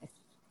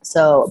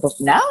 So, but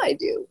now I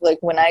do. Like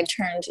when I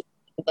turned,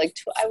 I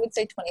would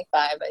say 25,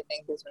 I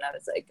think is when I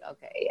was like,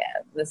 okay,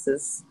 yeah,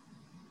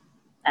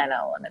 I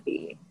don't want to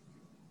be,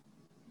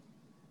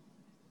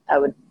 I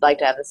would like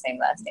to have the same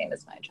last name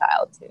as my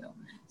child too.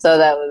 So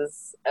that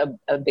was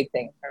a big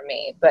thing for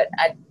me. But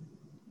I'm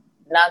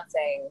not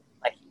saying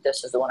like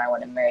this is the one I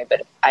want to marry,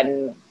 but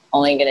I'm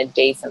only going to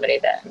date somebody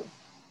that I'm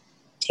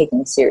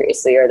taking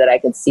seriously or that I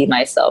could see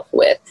myself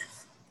with.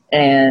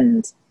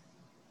 And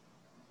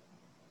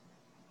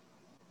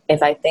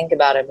if I think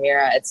about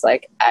Amira, it's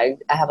like I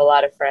have a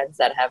lot of friends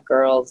that have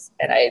girls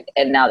and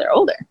now they're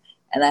older.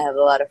 And I have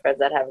a lot of friends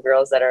that have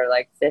girls that are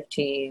like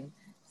 15,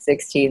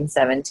 16,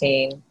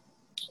 17,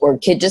 or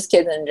just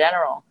kids in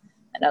general.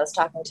 And I was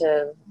talking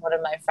to one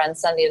of my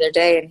friends' son the other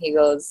day, and he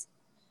goes,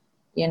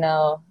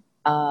 because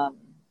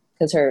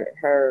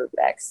her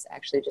ex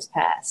actually just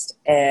passed.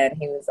 And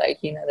he was like,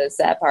 the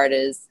sad part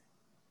is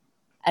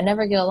I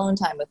never get alone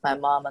time with my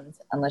mom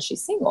unless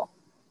she's single.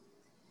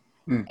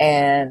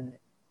 And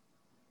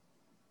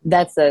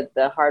that's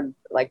the hard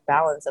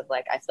balance of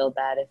I feel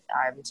bad if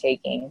I'm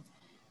taking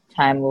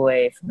time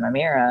away from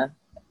Amira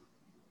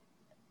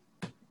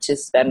to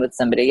spend with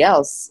somebody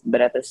else.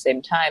 But at the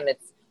same time,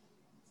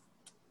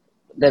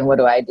 then what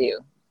do I do?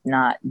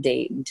 Not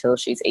date until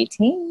she's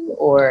 18?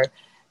 Or,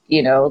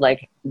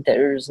 like,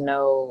 there's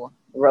no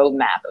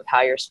roadmap of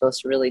how you're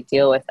supposed to really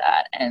deal with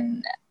that.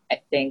 And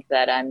I think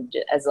that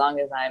as long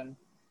as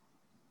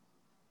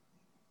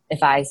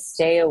if I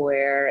stay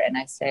aware and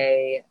I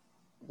stay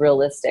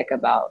realistic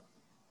about,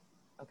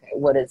 okay,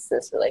 what is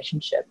this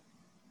relationship?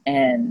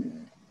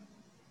 And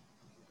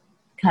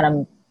kind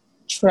of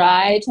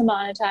try to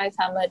monetize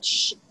how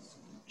much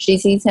she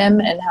sees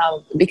him, and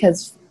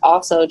because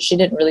also she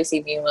didn't really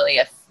see me really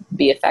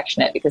be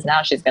affectionate, because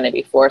now she's going to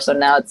be 4. So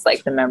now it's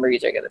like the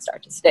memories are going to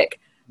start to stick.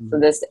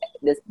 Mm-hmm. So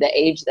the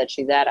age that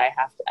she's at,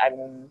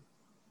 I'm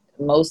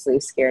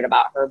mostly scared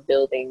about her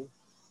building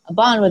a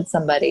bond with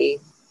somebody,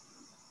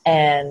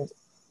 and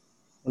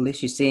at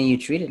least she's seeing you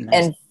treated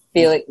nice and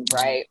feeling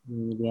right.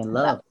 Be in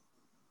love.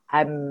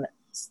 I'm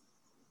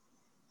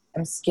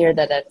scared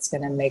that that's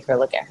going to make her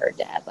look at her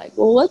dad like,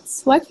 well,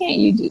 why can't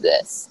you do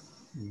this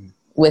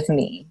with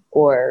me?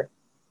 Or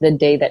the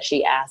day that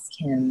she asked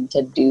him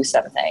to do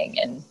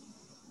something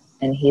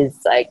and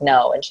he's like,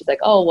 no. And she's like,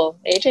 oh, well,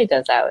 AJ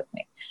does that with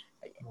me.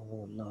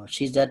 Oh, no.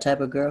 She's that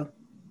type of girl?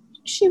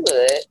 She would.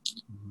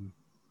 Mm-hmm.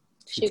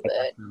 She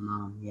would. Her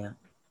mom, yeah.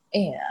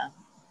 Yeah.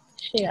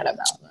 She had a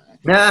mouth on her.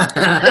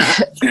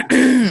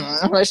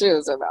 Well, she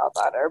was a mouth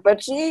on her.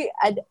 But she's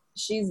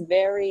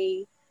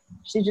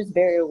just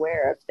very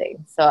aware of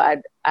things. So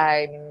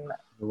I'm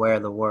aware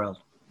of the world.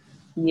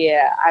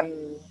 Yeah,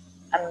 I'm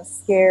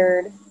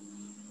scared,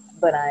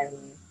 but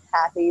I'm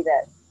happy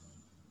that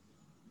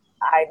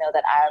I know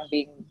that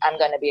I'm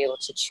going to be able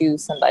to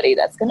choose somebody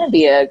that's going to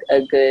be a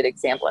good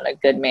example and a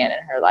good man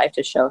in her life,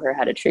 to show her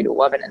how to treat a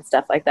woman and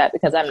stuff like that,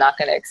 because I'm not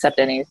going to accept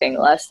anything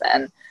less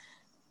than.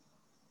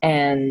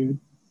 And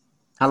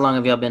how long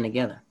have y'all been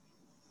together?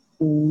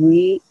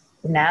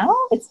 Now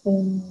it's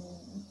been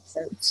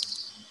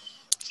since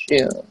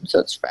June, so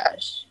it's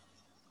fresh.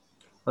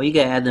 Well, you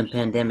got to add them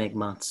pandemic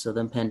months, so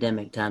them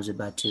pandemic times it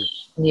by 2.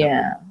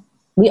 Yeah.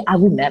 We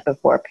met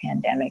before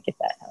pandemic, if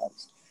that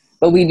helps.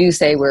 But we do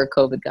say we're a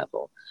COVID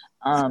couple.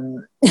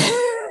 The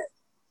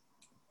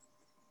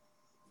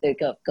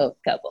COVID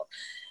couple.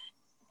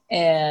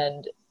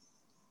 And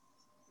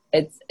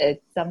it's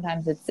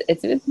sometimes it's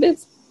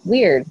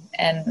weird.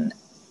 And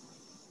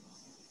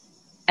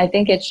I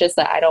think it's just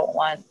that I don't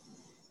want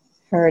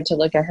her to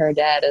look at her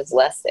dad as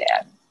less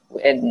than,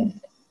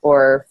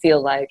 or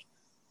feel like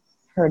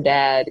her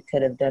dad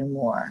could have done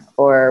more,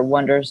 or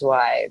wonders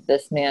why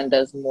this man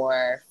does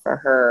more for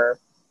her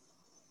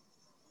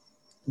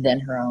than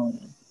her own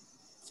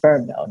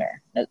sperm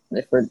donor,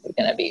 if we're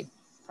going to be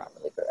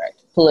properly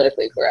correct,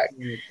 politically correct.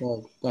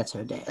 That's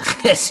her dad.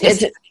 That's her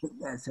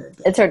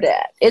dad. It's her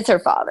dad. It's her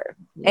father.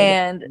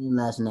 Yeah, and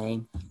last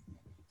name.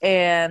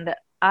 And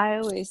I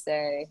always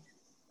say,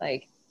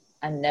 like,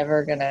 I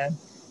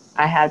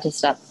have to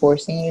stop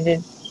forcing you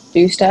to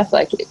do stuff.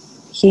 Like,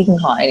 he can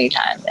call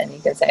anytime and he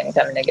can say, I'm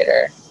coming to get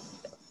her.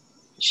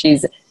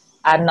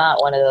 I'm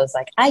not one of those,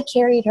 like, I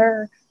carried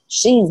her,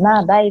 she's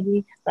my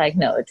baby. Like,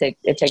 no, it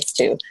takes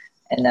 2.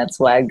 And that's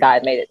why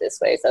God made it this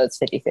way. So it's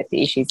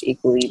 50-50. She's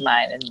equally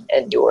mine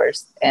and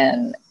yours.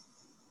 But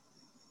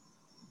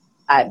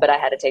I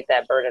had to take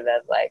that burden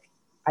of, like,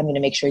 I'm going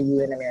to make sure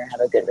you and Amir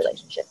have a good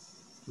relationship.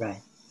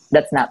 Right.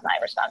 That's not my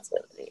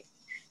responsibility.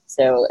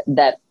 So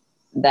that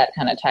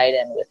kind of tied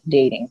in with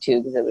dating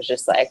too, because it was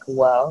just like,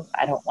 well,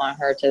 I don't want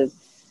her to,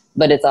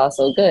 but it's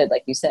also good.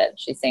 Like you said,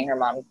 she's seeing her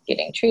mom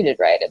getting treated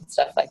right and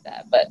stuff like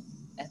that. But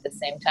at the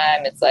same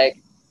time, it's like,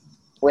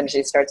 when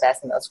she starts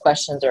asking those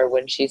questions, or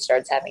when she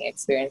starts having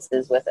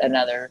experiences with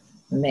another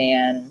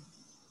man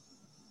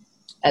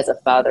as a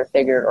father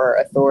figure or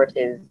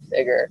authoritative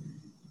figure,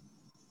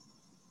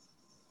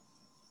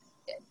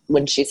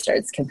 when she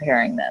starts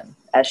comparing them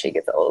as she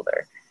gets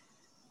older,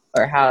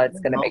 or how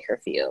it's going to make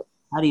her feel.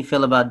 How do you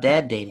feel about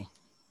dad dating?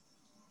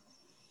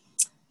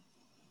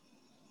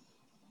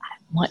 I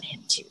want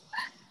him to.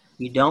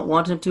 You don't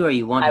want him to, or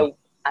you want him?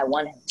 I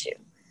want him to.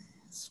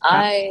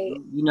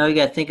 You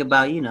got to think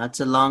about,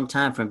 it's a long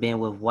time from being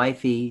with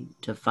wifey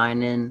to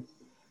finding.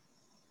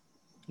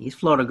 These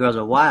Florida girls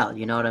are wild,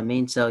 you know what I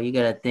mean? So you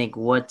got to think,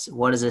 what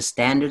is the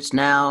standards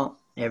now,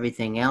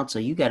 everything else. So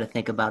you got to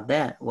think about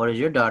that. What is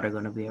your daughter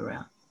going to be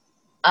around?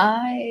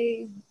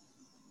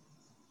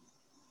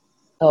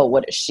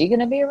 What is she going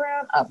to be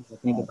around?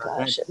 Think about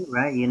that too,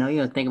 right? You got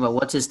to think about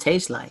what's his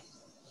taste like.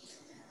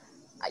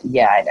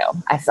 Yeah, I know.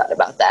 I thought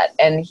about that.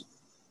 And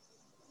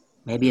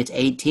maybe it's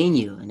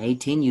 18U, and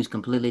 18U is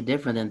completely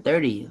different than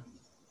 30U.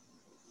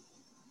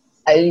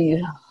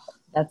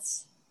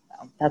 That's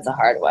a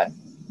hard one.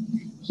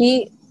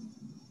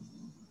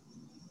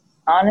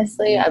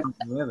 Honestly, I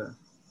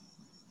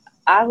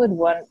would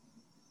want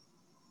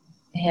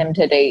him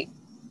to date,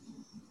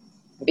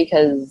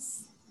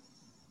 because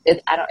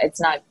it's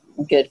not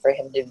good for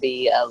him to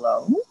be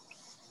alone.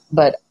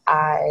 But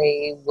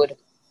a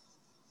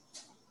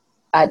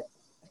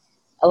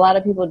lot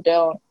of people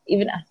don't,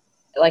 even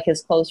like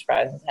his close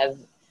friends have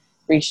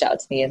reached out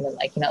to me and been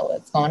like,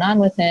 what's going on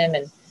with him?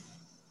 And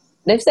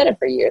they've said it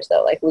for years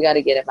though. Like, we got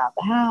to get him out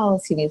the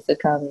house. He needs to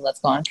come. Let's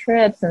go on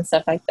trips and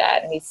stuff like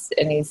that.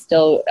 And he's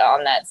still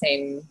on that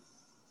same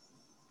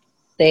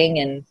thing.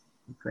 And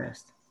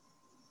Impressed.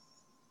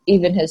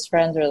 even his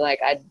friends were like,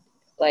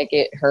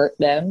 it hurt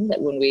them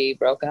that when we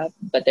broke up,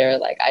 but they're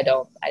like, I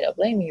don't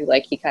blame you.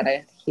 Like, he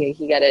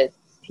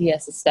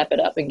has to step it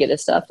up and get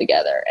his stuff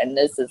together. And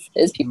this is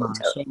his people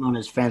too. Shame on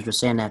his friends for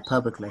saying that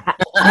publicly.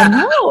 I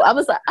know. I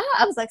was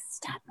like,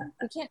 stop.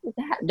 We can't do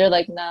that. They're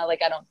like, no,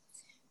 like, I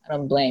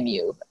don't blame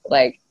you.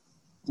 Like,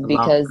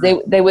 because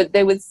they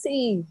would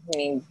see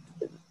me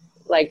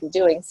like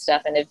doing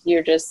stuff. And if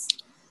you're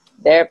just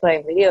there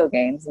playing video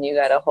games and you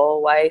got a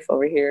whole wife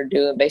over here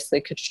doing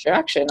basically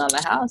construction on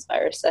the house by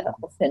herself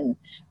and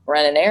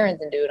running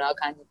errands and doing all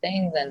kinds of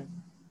things, and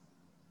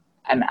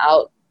I'm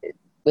out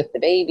with the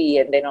baby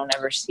and they don't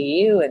ever see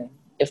you, and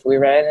if we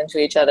run into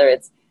each other,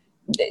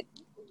 they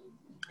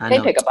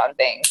pick up on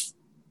things.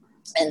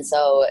 And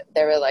so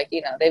they were like,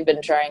 they've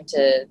been trying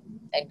to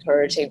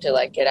encourage him to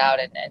like get out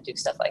and do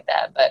stuff like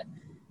that, but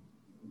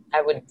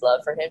I would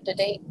love for him to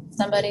date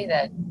somebody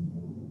that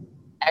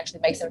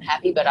actually makes him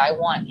happy, but I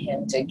want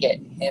him to get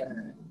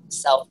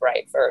himself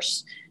right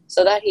first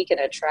so that he can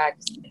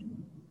attract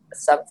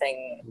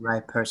something.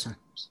 Right person.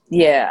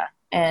 Yeah.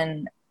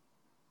 And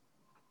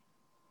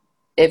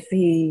if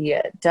he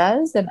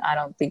does, then I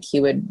don't think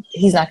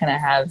he's not going to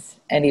have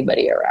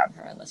anybody around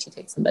her unless he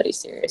takes somebody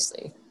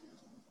seriously.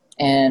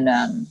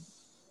 And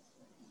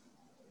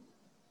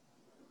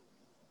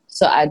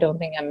so I don't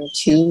think I'm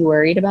too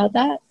worried about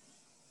that.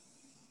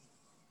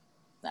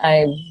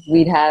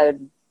 We'd had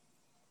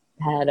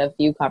a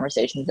few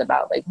conversations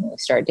about like when we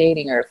start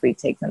dating or if we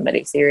take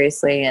somebody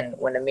seriously, and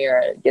when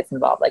Amira gets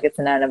involved, like, it's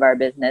none of our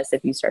business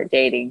if you start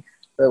dating,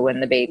 but when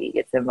the baby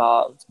gets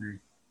involved,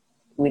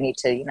 we need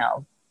to,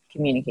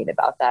 communicate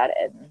about that.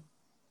 And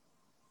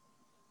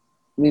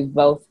we've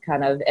both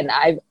kind of, and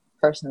I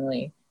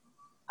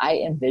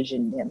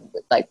envisioned him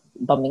like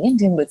bumping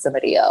into him with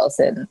somebody else,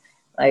 and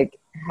like,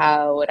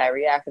 how would I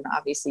react? And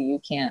obviously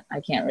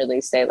I can't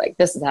really say like,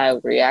 this is how I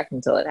would react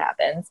until it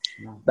happens.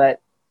 But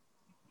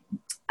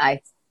I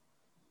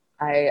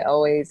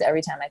always,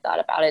 every time I thought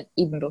about it,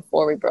 even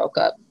before we broke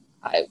up,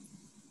 I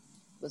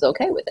was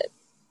okay with it.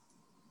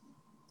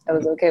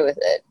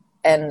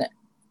 And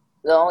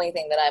the only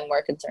thing that I'm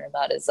more concerned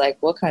about is like,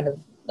 what kind of,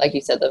 like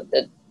you said,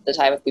 the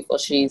type of people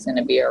she's going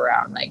to be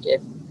around, like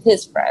if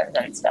his friends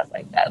and stuff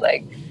like that,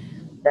 like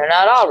they're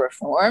not all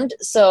reformed.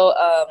 So,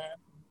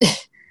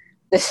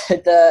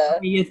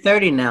 you're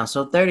 30 now,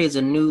 so 30 is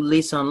a new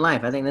lease on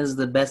life. I think this is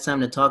the best time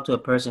to talk to a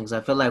person, because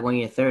I feel like when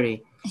you're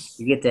 30,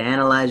 you get to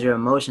analyze your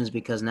emotions,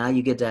 because now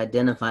you get to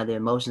identify the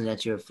emotions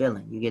that you're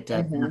feeling. You get to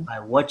identify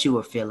what you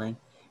were feeling,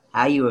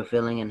 how you were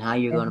feeling, and how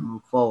you're going to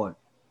move forward.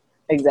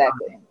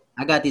 Exactly.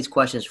 I got these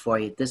questions for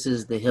you. This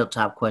is the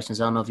Hilltop questions.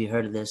 I don't know if you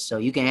heard of this, so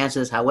you can answer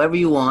this however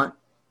you want.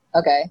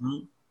 Okay.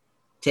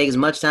 Take as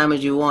much time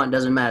as you want.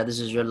 Doesn't matter. This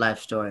is your life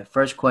story.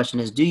 First question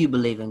is, do you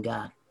believe in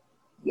God?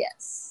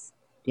 Yes.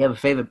 Do you have a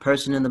favorite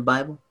person in the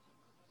Bible?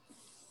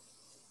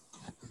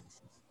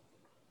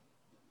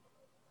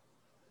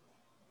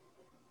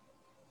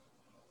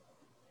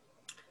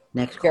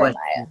 Next Jeremiah.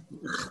 question.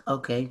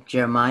 Okay,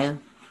 Jeremiah.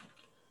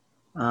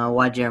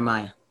 Why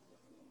Jeremiah?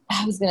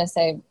 I was going to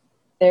say,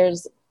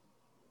 there's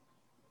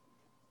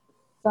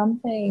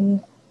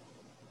something,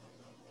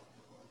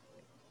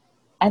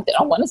 I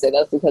don't want to say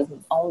that's because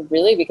of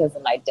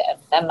my dad.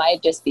 That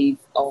might just be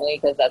only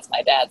because that's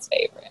my dad's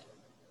favorite.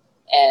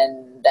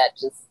 And that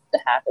just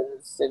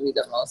happens to be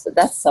the most.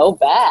 That's so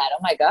bad. Oh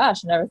my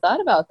gosh, I never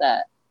thought about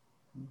that.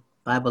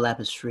 Bible app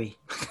is free.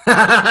 I'm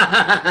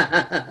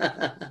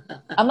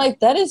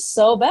like, that is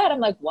so bad. I'm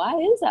like, why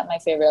is that my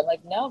favorite? I'm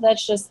like, no,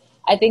 that's just,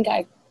 I think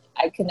I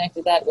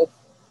connected that with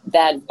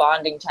that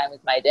bonding time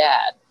with my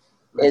dad.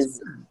 I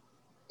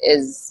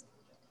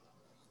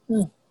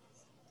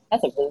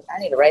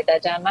need to write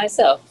that down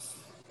myself.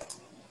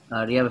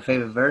 Do you have a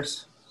favorite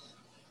verse?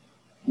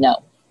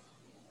 No.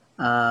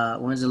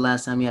 When's the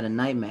last time you had a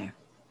nightmare?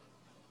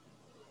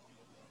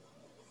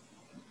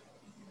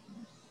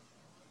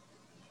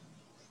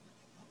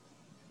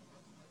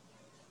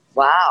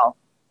 Wow.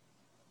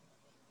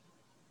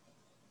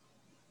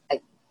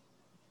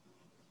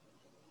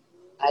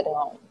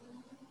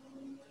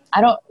 I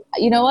don't,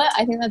 you know what?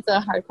 I think that's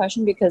a hard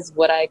question, because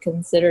what I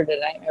considered a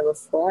nightmare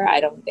before, I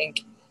don't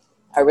think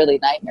are really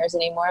nightmares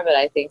anymore, but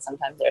I think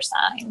sometimes they're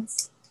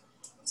signs.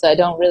 So I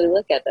don't really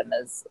look at them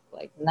as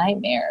like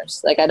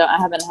nightmares. Like I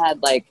haven't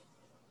had like,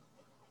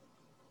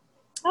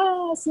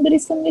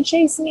 somebody's coming to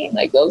chase me,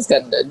 like those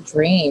kind of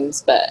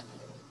dreams. But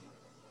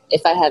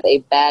if I have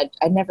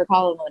I never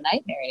call them a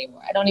nightmare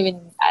anymore. I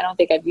don't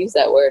think I've used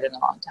that word in a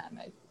long time.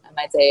 I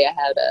might say I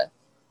had a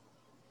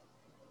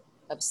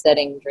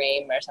upsetting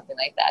dream or something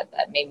like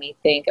that made me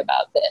think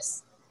about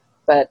this.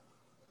 But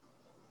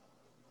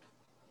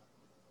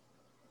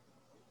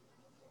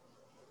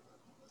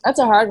that's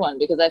a hard one,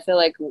 because I feel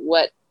like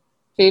what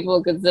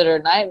people consider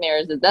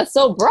nightmares. That's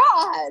so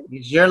broad.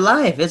 It's your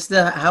life. It's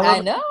the I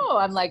however. know.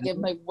 I'm like,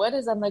 what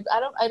is? I'm like,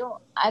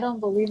 I don't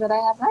believe that I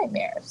have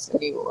nightmares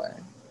anymore.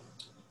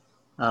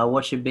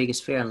 What's your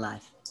biggest fear in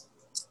life?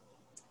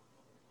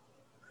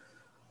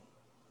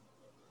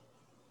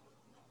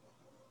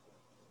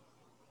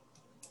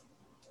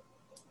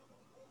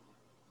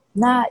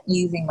 Not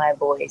using my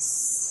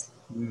voice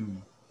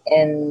Mm.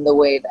 in the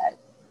way that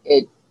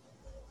it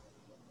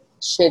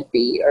should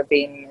be or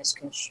being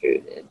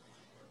misconstrued,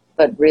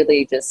 but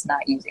really just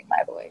not using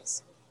my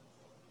voice.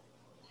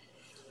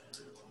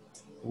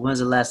 When's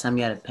the last time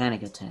you had a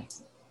panic attack?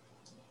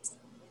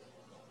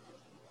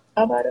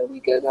 About a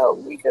week ago.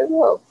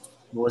 What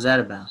was that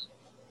about?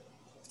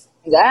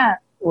 That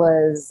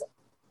was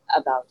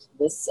about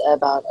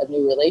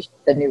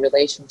the new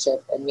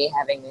relationship, and me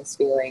having these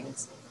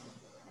feelings,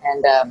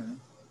 and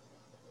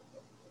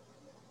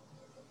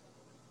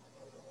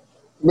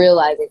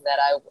realizing that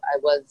I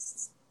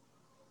was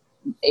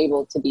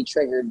able to be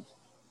triggered,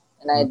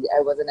 and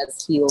I wasn't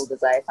as healed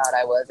as I thought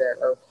I was,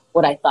 or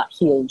what I thought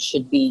healed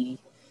should be,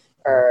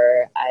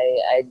 or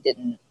I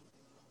didn't.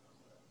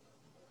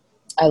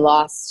 I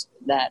lost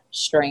that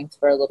strength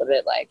for a little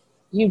bit. Like,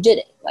 you did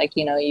it. Like,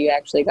 you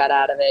actually got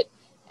out of it,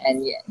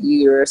 and yet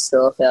you're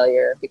still a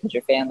failure because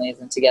your family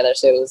isn't together.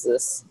 So it was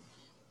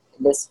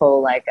this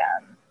whole, like,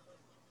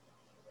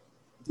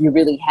 you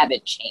really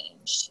haven't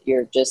changed.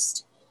 You're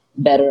just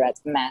better at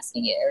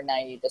masking it, or now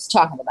you're just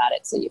talking about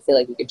it so you feel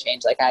like you could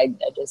change. Like, I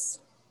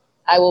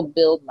will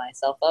build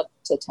myself up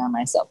to tear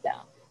myself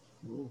down.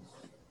 Ooh,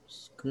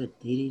 it's good,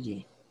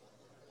 DDG.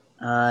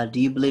 Do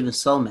you believe in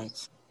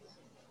soulmates?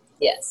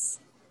 Yes.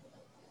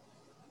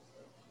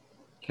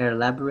 Care to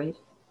elaborate?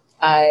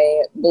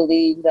 I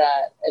believe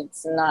that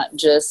it's not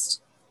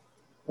just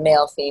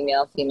male,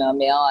 female, female,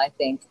 male. I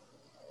think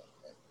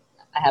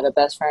I have a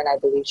best friend. I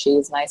believe she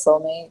is my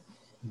soulmate.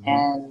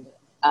 Mm-hmm.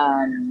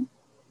 And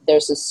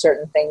there's just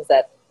certain things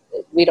that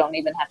we don't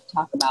even have to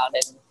talk about.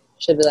 And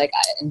she'll be like,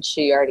 and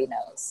she already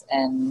knows.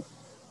 And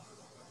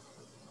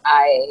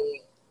I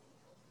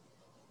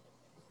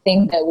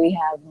think that we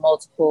have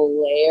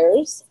multiple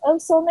layers of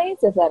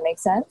soulmates, if that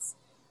makes sense.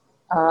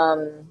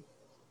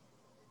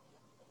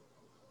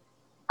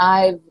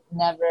 I've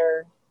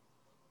never,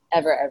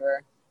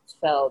 ever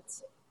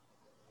felt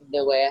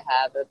the way I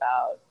have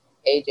about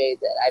AJ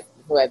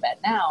who I met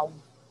now,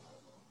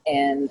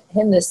 and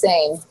him the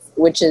same,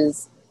 which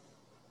is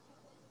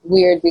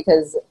weird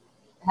because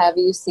have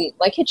you seen,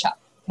 like, Hitchcock?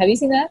 Have you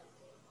seen that?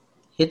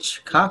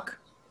 Hitchcock?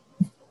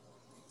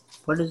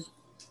 What'd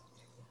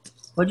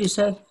you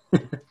say?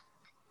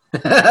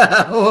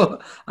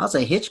 I'll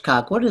say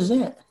Hitchcock. What is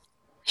that?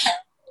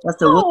 That's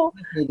the Will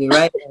Smith movie,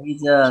 right?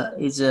 He's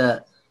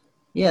a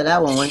yeah,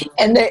 that one.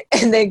 And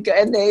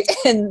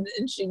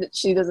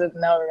she doesn't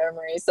know her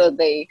memory, so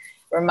they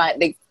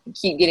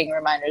keep getting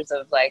reminders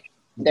of, like,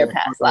 their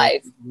past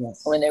life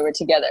when they were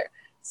together.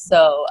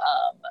 So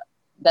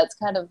that's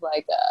kind of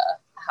like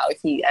how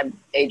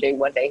AJ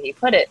one day he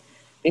put it,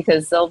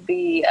 because they'll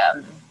be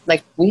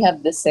like, we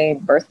have the same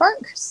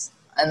birthmarks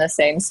and the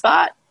same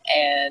spot,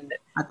 and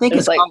I think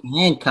it's like, called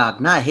Hancock,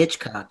 not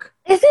Hitchcock.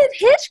 Is it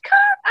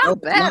Hitchcock? I'm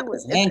bad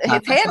with Hancock.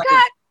 It's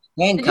Hancock.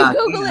 Hancock.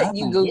 Did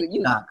you Google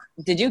it?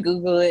 Did you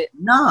Google it?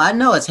 No, I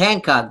know it's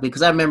Hancock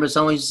because I remember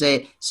someone used to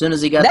say as soon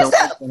as he got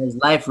his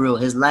life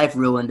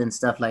ruined and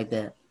stuff like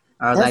that.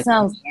 Or that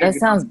sounds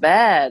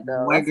bad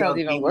though. That sounds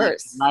even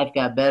worse. Like, life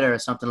got better or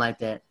something like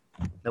that.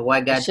 The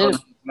white guy told him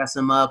to mess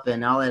him up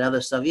and all that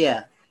other stuff.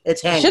 Yeah,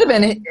 it's Hancock.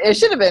 It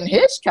should have been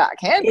Hitchcock.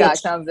 Hancock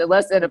sounds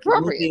less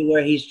inappropriate.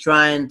 Where he's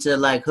trying to,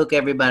 like, hook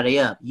everybody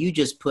up. You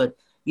just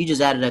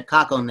added a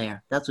cock on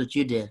there. That's what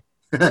you did.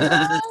 Am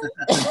I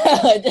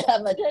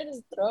trying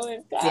to throw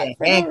in cock? Yeah,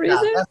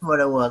 Hancock. That's what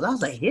it was. I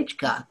was like,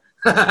 Hitchcock.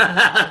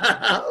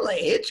 I was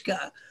like,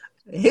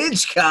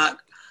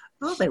 Hitchcock.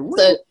 I was like,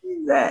 what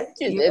is that?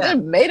 They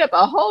made up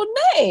a whole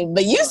name,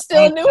 but you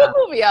still knew what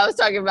movie I was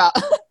talking about.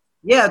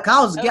 Yeah,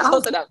 close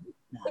enough.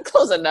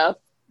 Close enough.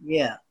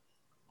 Yeah.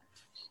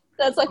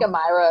 That's like a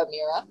Myra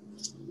Amira.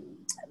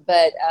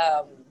 But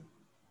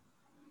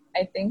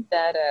I think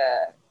that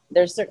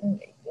there's certain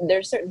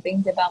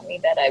things about me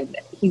that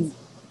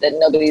that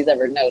nobody's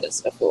ever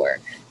noticed before.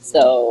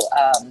 So,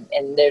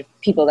 and there's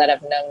people that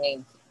have known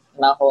me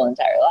my whole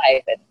entire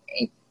life, and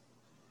he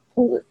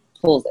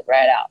pulls it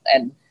right out.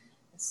 And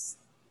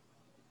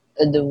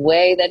the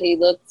way that he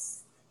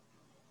looks,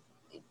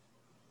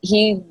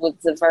 he was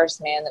the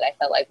first man that I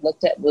felt like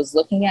was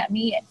looking at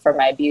me for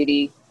my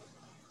beauty,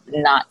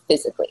 not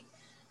physically.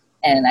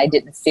 And I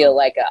didn't feel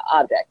like an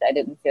object. I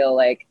didn't feel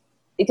like,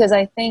 because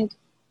I think,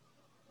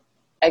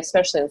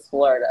 especially in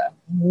Florida,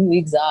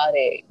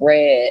 exotic,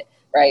 red,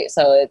 right?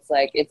 So it's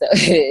like,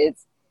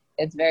 it's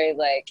very,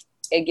 like,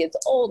 it gets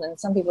old, and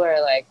some people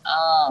are like,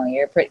 oh,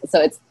 you're pretty.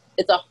 So it's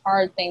a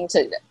hard thing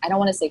I don't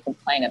want to say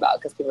complain about,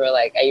 because people are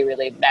like, are you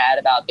really mad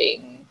about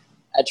being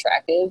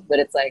attractive? But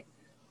it's like,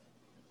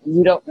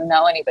 you don't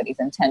know anybody's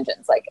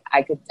intentions. Like,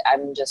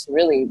 I'm just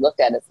really looked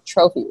at as a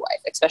trophy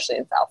wife, especially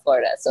in South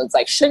Florida. So it's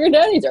like, sugar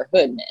daddies are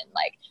hood men.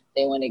 Like,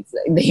 They want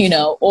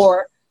to,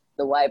 or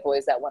the white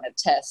boys that want to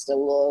test a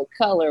little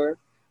color,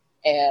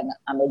 and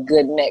I'm a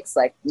good mix.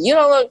 Like, you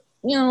don't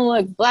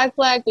look black,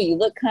 but you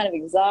look kind of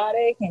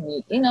exotic,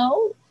 and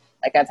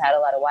like I've had a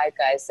lot of white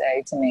guys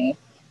say to me,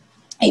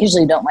 I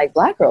usually don't like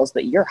black girls,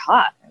 but you're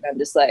hot. And I'm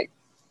just like,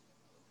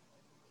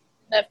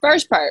 that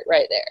first part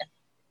right there,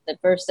 the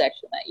first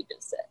section that you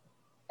just said,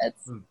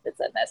 it's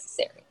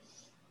unnecessary.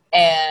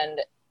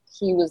 And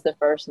he was the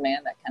first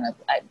man that kind of,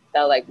 I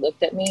felt like,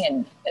 looked at me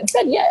and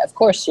said, yeah, of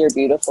course you're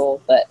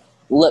beautiful, but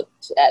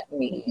looked at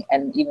me.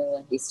 And even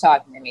when he's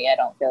talking to me, I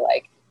don't feel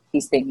like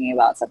he's thinking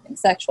about something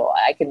sexual.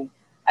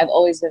 I've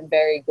always been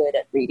very good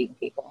at reading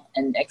people,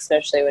 and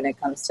especially when it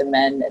comes to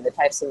men and the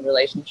types of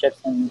relationships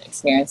and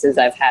experiences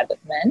I've had with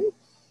men.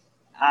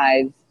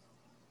 I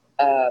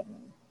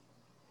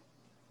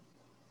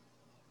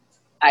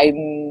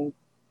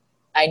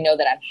know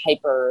that I'm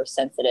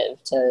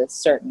hypersensitive to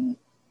certain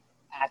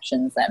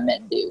actions that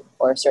men do,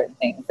 or certain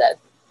things that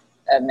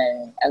a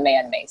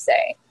man may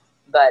say,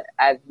 but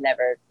I've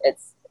never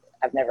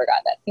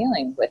got that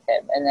feeling with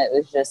him, and it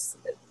was just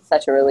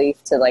such a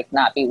relief to like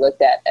not be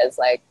looked at as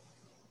like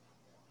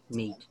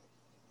neat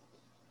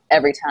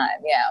every time,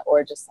 yeah,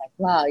 or just like,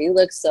 wow, you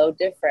look so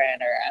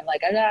different, or I'm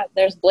like,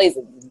 there's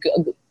Blazin,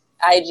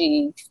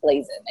 IG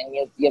Blazin, and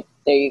you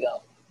there you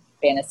go,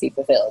 fantasy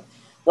fulfilled.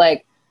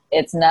 Like,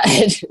 it's not.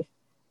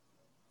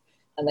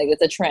 I'm like,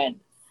 it's a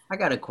trend. I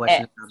got a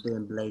question about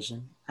being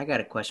Blasian. I got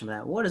a question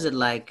about that. What is it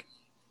like?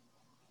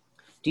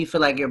 Do you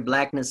feel like your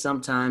blackness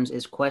sometimes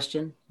is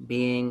questioned,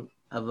 being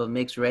of a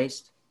mixed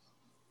race?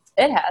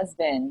 It has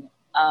been.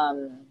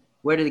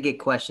 Where did it get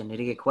questioned? Did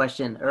it get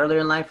questioned earlier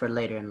in life or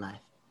later in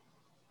life?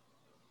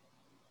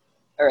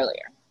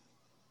 Earlier.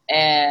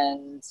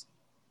 And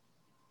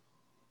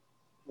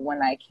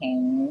when I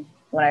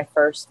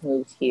first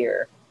moved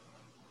here,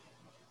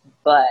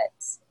 but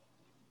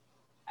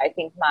I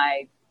think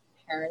my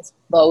parents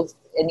both,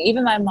 and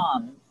even my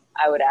mom,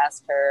 I would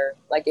ask her,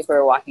 like, if we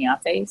were walking on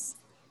face,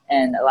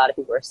 and a lot of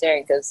people were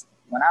staring, because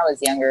when I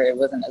was younger, it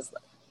wasn't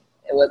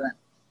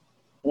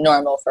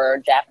normal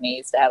for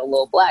Japanese to have a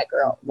little black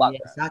girl walk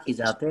around. Saki's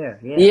out there.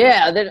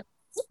 Yeah.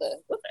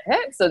 What the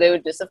heck? So they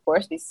would just, of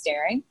course, be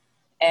staring.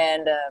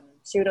 And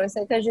she would always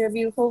say, because you're a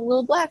beautiful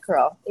little black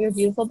girl. You're a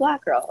beautiful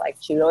black girl. Like,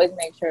 she would always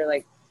make sure,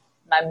 like,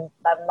 my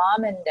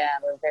mom and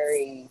dad were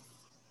very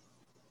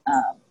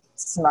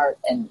smart,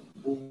 and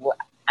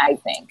I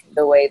think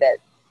the way that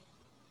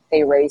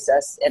they raised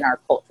us in our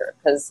culture.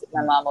 Because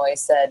my mom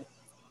always said,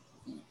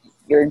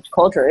 your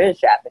culture is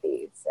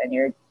Japanese,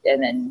 and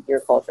then your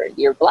culture,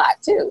 you're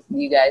black too.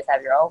 You guys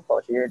have your own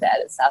culture. Your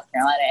dad is South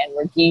Carolina, and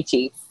we're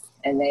Geechee,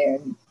 and they're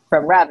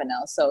from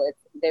Ravenel. So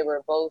they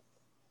were both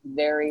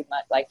very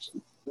much like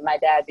my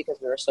dad, because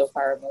we were so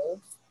far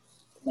removed,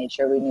 made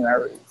sure we knew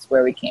our roots,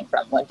 where we came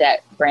from, what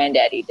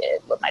granddaddy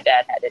did, what my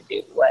dad had to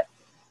do, what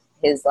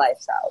his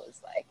lifestyle was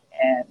like.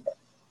 And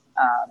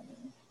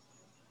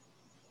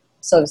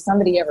so if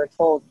somebody ever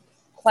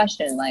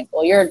question like,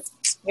 well, you're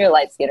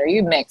light skinned, or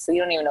you mixed, so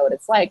you don't even know what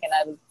it's like,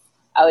 and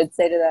I would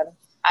say to them,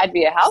 I'd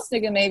be a house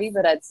nigga maybe,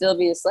 but I'd still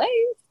be a slave.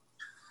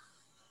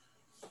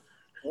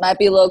 Might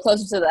be a little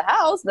closer to the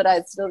house, but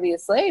I'd still be a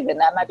slave, and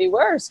that might be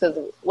worse, because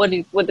what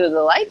do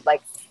the light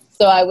like?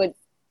 So I would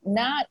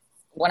not,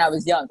 when I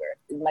was younger,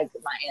 my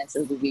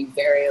answers would be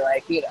very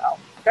like, I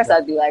guess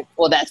I'd be like,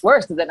 well, that's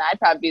worse, because then I'd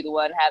probably be the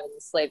one having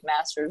the slave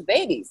master's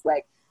babies.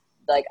 Like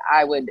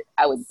I would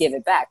give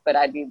it back, but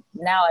I'd be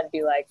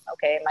like,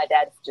 okay, my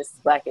dad's just as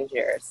black as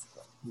yours.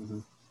 Mm-hmm.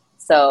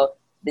 So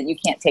that you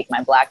can't take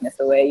my blackness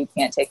away. You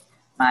can't take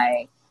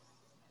my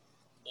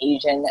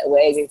Asian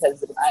away,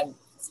 because my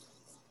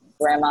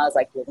grandma's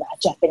like, you're not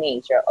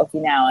Japanese, you're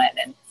Okinawan.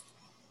 And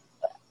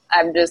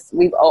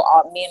me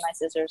and my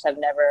sisters have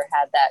never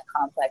had that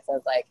complex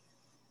of like,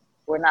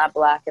 we're not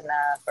black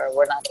enough, or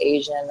we're not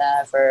Asian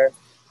enough, or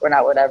we're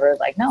not whatever.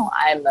 Like, no,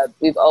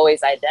 we've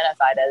always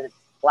identified as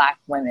black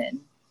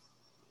women,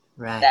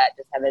 right, that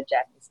just have a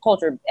Japanese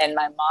culture. And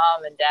my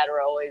mom and dad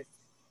were always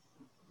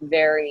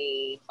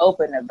very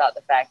open about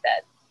the fact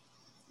that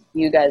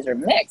you guys are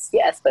mixed,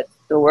 yes, but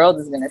the world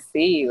is going to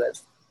see you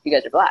as you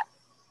guys are black,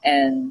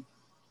 and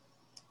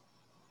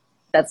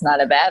that's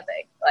not a bad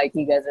thing. Like,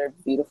 you guys are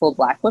beautiful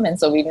black women.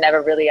 So we've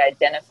never really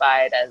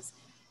identified as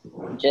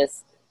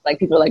just like,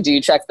 people are like, do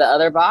you check the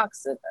other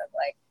box? And I'm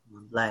like,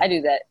 black. I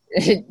do that.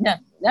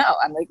 no.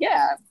 I'm like,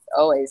 yeah,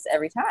 always,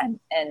 every time.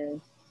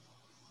 And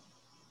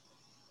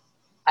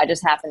I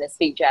just happen to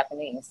speak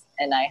Japanese,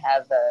 and I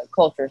have a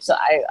culture. So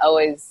I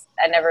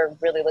never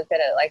really looked at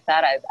it like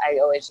that. I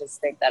always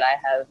just think that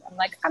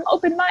I'm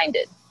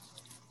open-minded.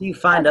 Do you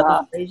find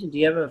other Asian? Do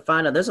you ever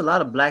find out there's a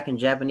lot of black and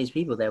Japanese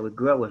people that we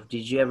grew up with?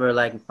 Did you ever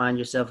like find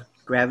yourself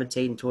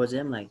gravitating towards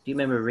them? Like, do you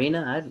remember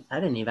Rena?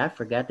 I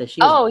forgot that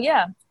she. Oh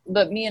yeah,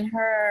 but me and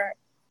her,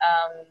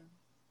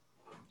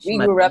 we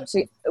grew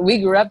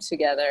up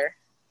together.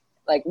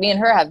 Like, me and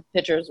her have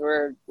pictures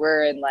where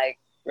we're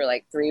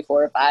 3,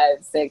 4, 5,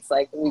 6.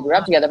 Like, we grew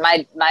up together.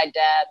 My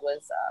dad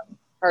was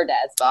her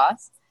dad's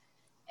boss,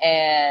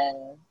 and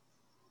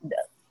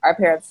our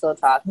parents still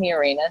talk. Me and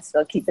Rena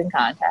still keep in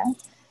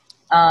contact.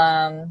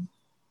 And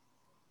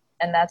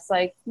that's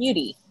like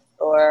Yudi,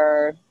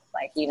 or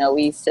like, you know,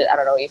 we used to, I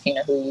don't know if you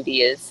know who Yudi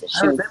is.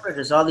 I remember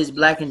there's all these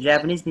black and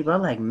Japanese people.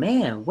 I'm like,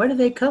 man, where do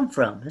they come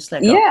from? It's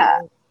like,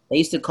 yeah. They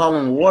used to call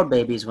them war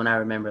babies when I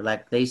remember.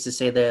 Like they used to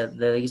say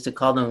they used to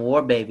call them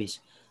war babies.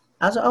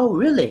 I was like, oh,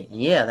 really?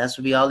 And yeah, that's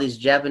would be all these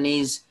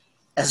Japanese.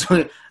 That's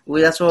what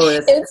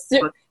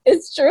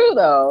it's true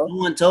though.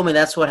 Someone told me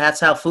that's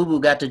how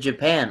FUBU got to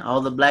Japan. All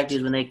the black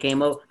dudes when they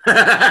came over.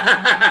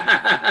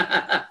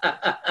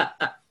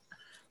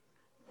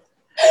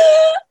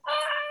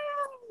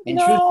 And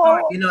true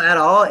story, you know, out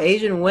of all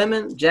Asian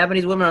women,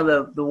 Japanese women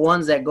are the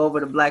ones that go over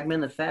to black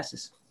men the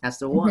fastest. That's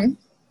the one. Mm-hmm.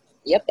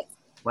 Yep.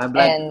 Why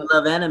black people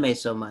love anime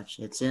so much?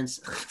 It's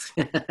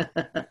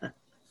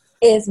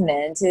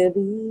meant to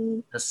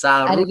be. The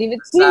Saru. I didn't even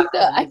speak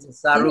the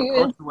Saru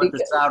culture, what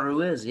the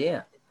Saru is,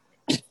 yeah.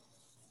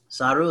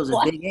 Saru is a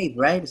big ape,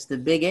 right? It's the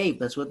big ape.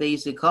 That's what they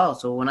used to call.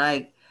 So when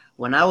I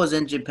was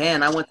in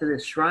Japan, I went to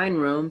this shrine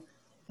room,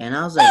 and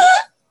I was like,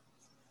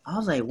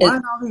 why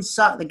are all these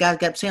the guys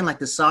kept saying like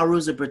the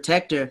Saru's a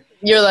protector?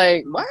 You're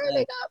like, why are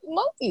they got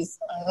monkeys?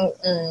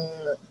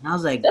 And I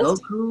was like,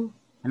 Goku?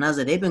 And I was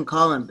like, they've been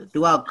calling,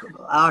 throughout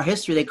our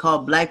history, they call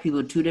black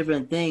people two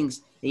different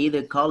things. They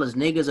either call us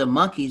niggas or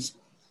monkeys.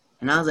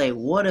 And I was like,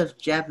 what if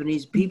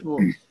Japanese people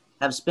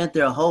have spent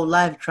their whole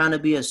life trying to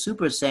be a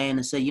Super Saiyan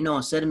and say, you know,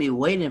 instead of me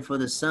waiting for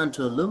the sun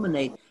to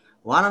illuminate,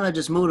 why don't I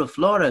just move to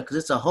Florida? Because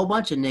it's a whole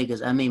bunch of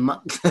niggas. I mean,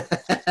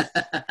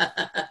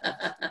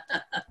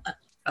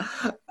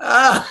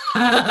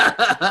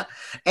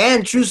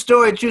 and true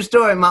story.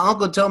 My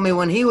uncle told me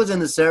when he was in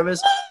the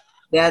service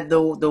that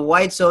the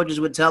white soldiers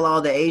would tell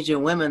all the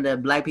Asian women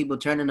that black people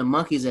turn into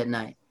monkeys at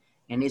night.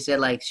 And he said,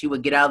 like, she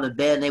would get out of the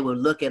bed and they would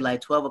look at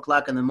like 12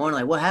 o'clock in the morning,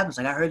 like, what happens?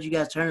 Like, I heard you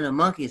guys turn into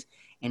monkeys.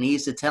 And he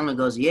used to tell him,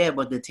 goes, yeah,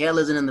 but the tail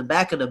isn't in the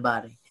back of the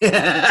body.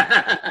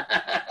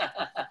 That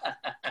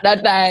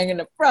thing in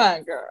the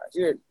front, girl.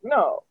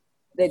 No,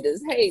 they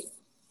just hate.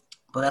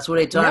 Well, that's what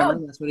they told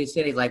him. That's what he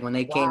said. He's like, when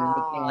they came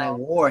like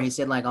war, he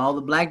said like all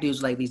the black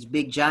dudes like these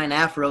big giant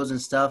afros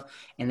and stuff,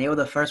 and they were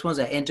the first ones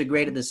that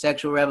integrated the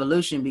sexual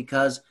revolution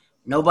because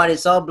nobody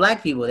saw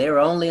black people. They were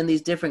only in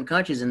these different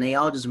countries, and they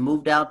all just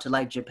moved out to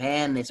like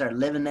Japan. They started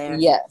living there.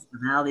 Yes.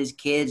 And now these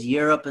kids,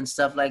 Europe and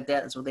stuff like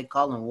that. That's what they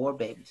call them, war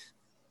babies.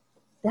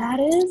 That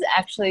is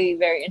actually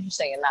very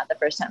interesting, and not the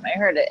first time I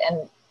heard it.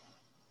 And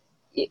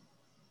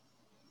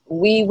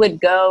we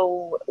would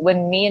go,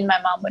 when me and my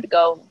mom would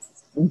go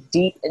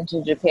deep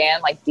into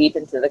Japan, like deep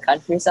into the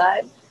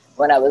countryside,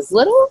 when I was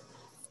little,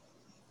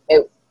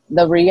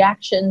 the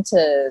reaction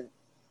to,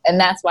 and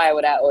that's why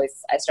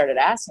I started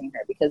asking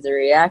her, because the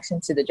reaction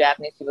to the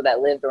Japanese people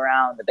that lived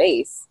around the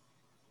base,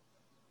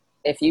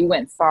 if you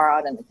went far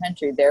out in the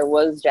country, there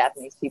was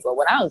Japanese people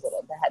when I was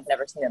little that had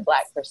never seen a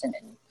black person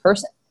in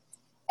person.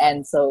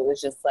 And so it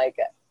was just like,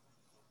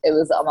 it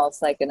was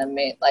almost like an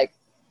amazing, like,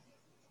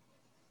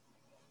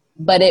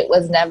 but it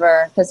was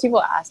never, because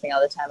people ask me all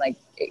the time, like,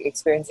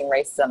 experiencing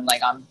racism,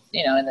 like,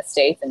 in the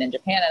States and in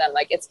Japan. And I'm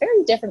like, it's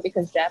very different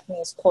because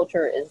Japanese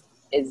culture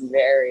is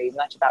very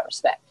much about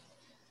respect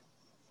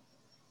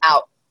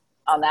out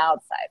on the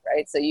outside,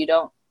 right? So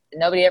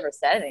nobody ever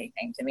said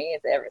anything to me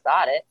if they ever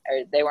thought it,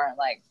 or they weren't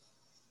like,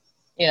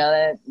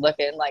 they're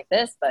looking like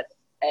this, but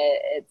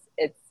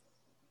it's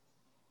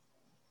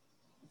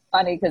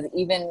funny because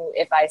even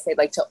if I say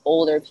like to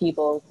older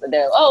people,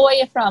 they're like, oh, where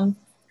you from?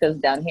 Because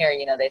down here,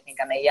 they think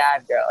I'm a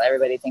Yab girl.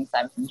 Everybody thinks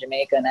I'm from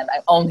Jamaica, and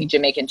I'm only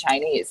Jamaican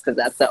Chinese because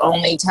that's the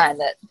only time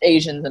that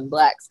Asians and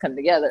blacks come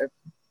together.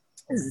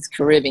 This is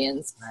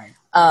Caribbeans. Right.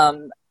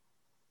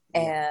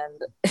 And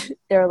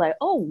they're like,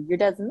 oh, your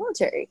dad's in the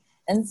military.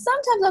 And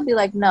sometimes I'll be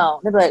like, no.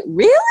 They'll be like,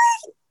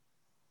 really?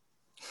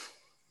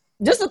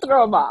 Just to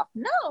throw them off.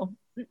 No.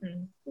 He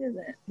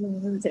isn't in the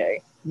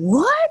military.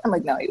 What? I'm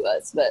like, no, he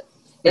was. But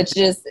it's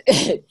just,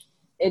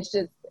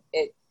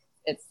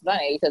 it's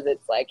funny because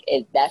it's like,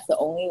 that's the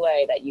only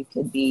way that you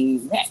could be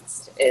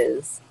mixed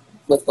is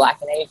with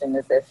black and Asian,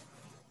 is if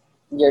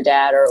your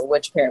dad or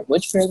which parent's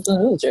in the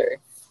military.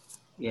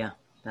 Yeah,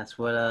 that's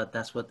what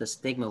the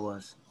stigma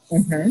was.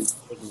 Mm-hmm.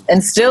 Stigma.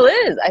 And still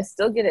is. I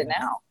still get it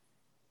now.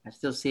 I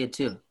still see it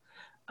too.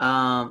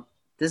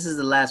 This is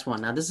the last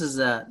one. Now, this is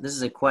a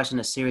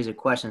series of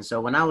questions.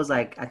 So when I was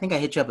like, I think I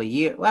hit you up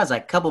I was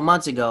like a couple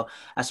months ago,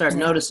 I started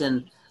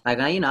noticing, like,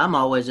 I'm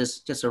always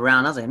just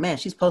around. I was like, man,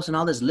 she's posting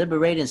all this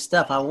liberating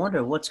stuff. I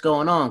wonder what's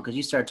going on. Because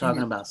you start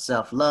talking about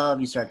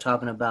self-love. You start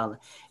talking about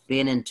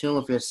being in tune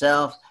with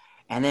yourself.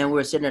 And then we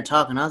were sitting there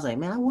talking. I was like,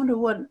 man, I wonder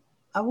what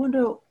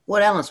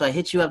Ellen. So I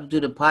hit you up to do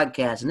the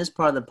podcast. And this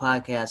part of the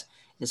podcast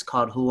is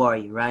called Who Are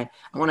You, right?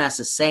 I want to ask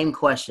the same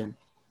question.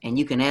 And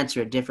you can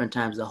answer at different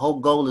times. The whole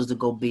goal is to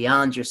go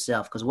beyond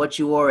yourself. Because what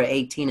you are at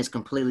 18 is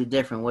completely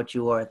different what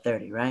you are at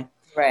 30, right?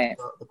 Right.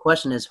 So the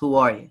question is, who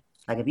are you?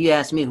 Like, if you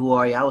ask me, who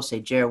are you? I would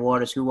say Jared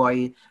Waters, who are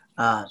you?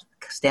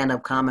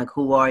 Stand-up comic,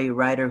 who are you?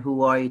 Writer,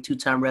 who are you?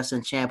 Two-time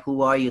wrestling champ,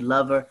 who are you?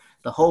 Lover.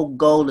 The whole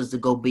goal is to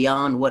go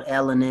beyond what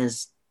Ellen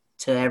is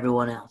to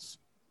everyone else.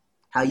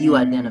 How you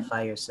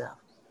identify yourself.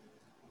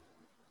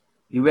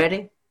 You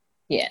ready?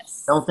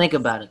 Yes. Don't think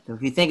about it.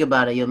 If you think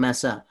about it, you'll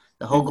mess up.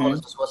 The whole goal is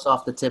Mm-hmm. just what's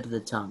off the tip of the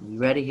tongue. You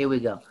ready? Here we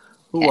go.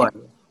 Who Okay. are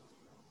you?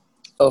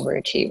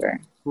 Overachiever.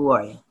 Who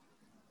are you?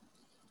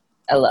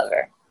 A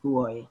lover. Who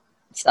are you?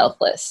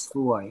 Selfless.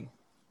 Who are you?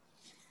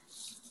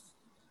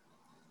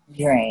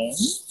 Drain.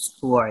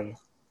 Who are you?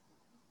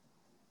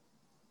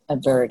 A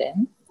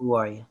burden. Who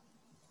are you?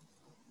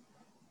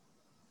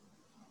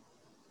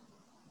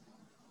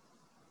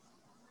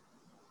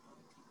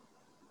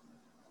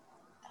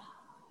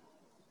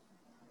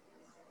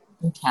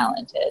 I'm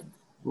talented.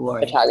 Who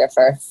are you?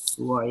 Photographer.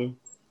 Who are you?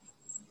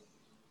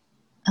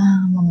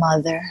 A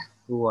mother.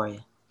 Who are you?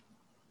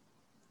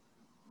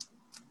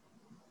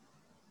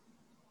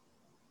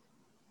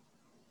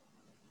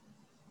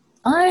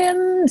 I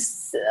am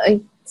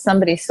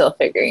somebody still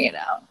figuring it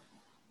out.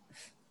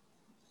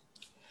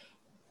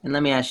 And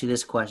let me ask you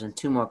this question.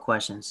 2 more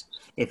questions.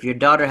 If your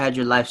daughter had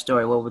your life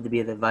story, what would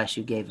be the advice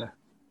you gave her?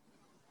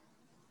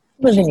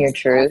 Live in your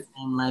truth.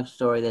 Same life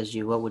story as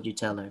you. What would you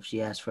tell her if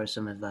she asked for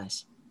some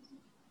advice?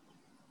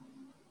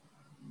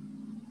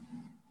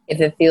 If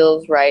it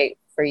feels right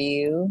for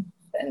you,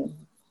 then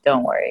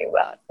don't worry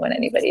about what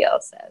anybody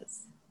else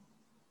says.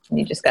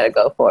 You just got to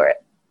go for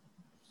it.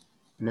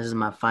 And this is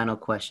my final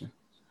question.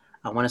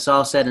 When it's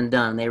all said and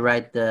done, they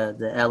write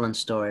the Ellen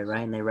story,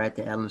 right? And they write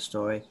the Ellen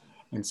story,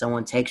 and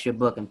someone takes your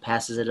book and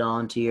passes it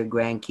on to your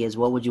grandkids.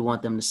 What would you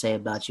want them to say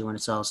about you when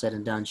it's all said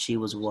and done? She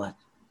was what?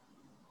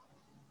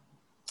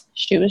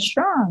 She was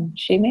strong.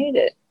 She made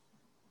it.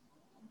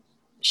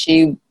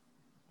 She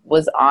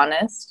was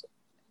honest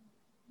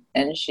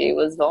and she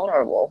was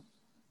vulnerable.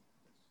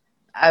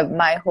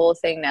 My whole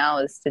thing now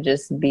is to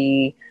just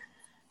be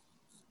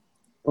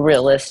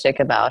realistic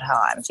about how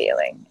I'm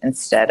feeling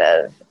instead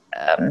of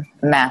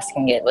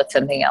masking it with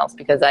something else,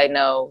 because I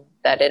know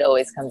that it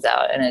always comes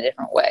out in a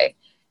different way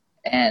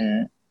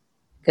and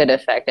could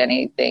affect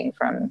anything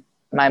from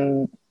my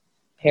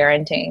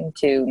parenting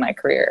to my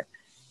career.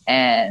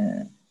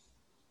 And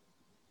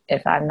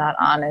if I'm not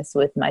honest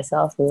with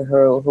myself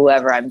or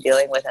whoever I'm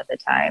dealing with at the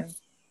time,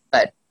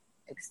 but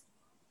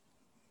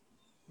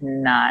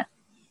not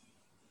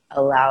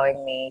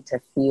allowing me to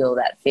feel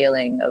that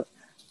feeling of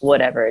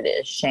whatever it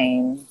is,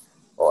 shame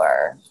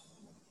or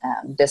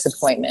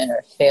disappointment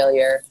or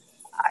failure,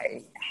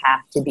 I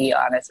have to be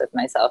honest with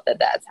myself that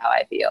that's how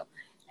I feel.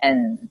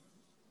 And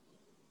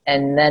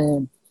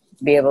then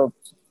be able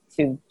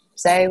to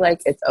say,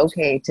 like, it's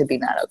okay to be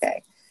not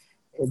okay.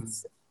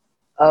 It's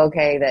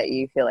okay that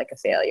you feel like a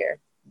failure,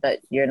 but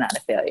you're not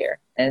a failure.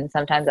 And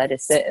sometimes I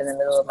just sit in the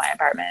middle of my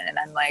apartment and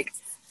I'm like,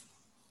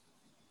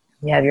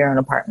 you have your own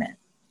apartment.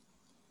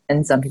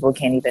 And some people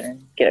can't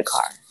even get a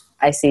car.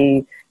 I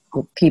see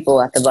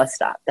people at the bus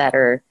stop that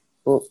are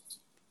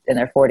in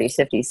their 40s,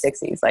 50s,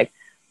 60s. Like,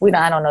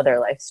 I don't know their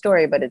life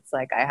story, but it's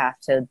like I have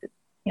to,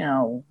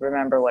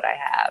 remember what I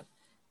have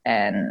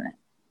and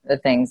the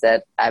things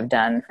that I've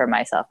done for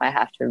myself. I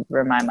have to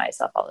remind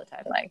myself all the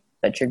time, like,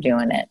 but you're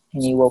doing it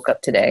and you woke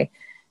up today.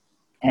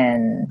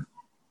 And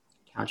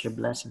count your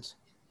blessings.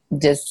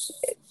 Just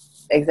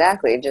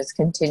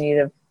continue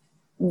to.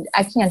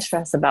 I can't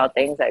stress about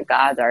things that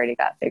God's already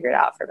got figured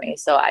out for me.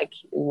 So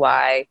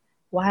why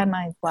am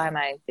I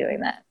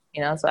doing that?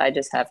 So I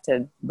just have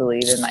to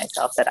believe in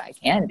myself that I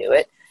can do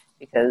it,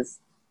 because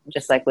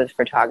just like with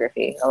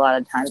photography, a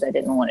lot of times I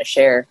didn't want to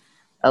share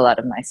a lot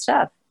of my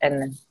stuff.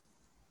 And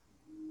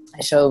I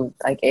showed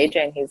like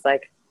AJ and he's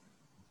like,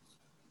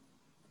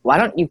 why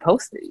don't you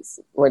post these?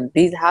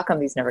 How come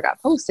these never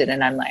got posted?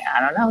 And I'm like,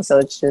 I don't know. So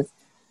it's just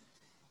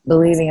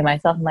believing in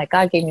myself. I'm like,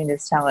 God gave me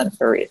this talent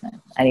for a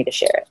reason. I need to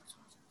share it.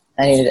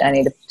 I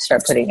need to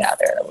start putting it out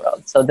there in the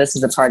world. So this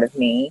is a part of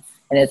me,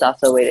 and it's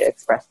also a way to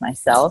express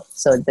myself.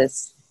 So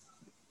this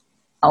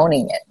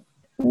owning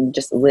it,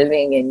 just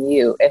living in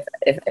you. If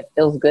it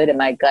feels good in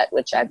my gut,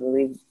 which I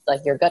believe, like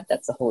your gut,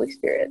 that's the Holy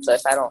Spirit. So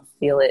if I don't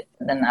feel it,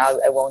 then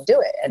I won't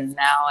do it. And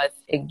now if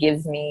it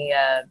gives me,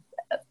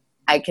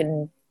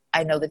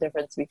 I know the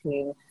difference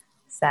between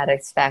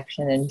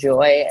satisfaction and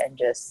joy and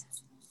just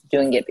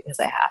doing it because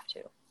I have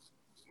to,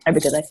 or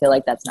because I feel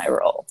like that's my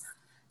role.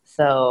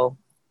 So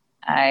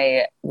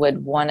I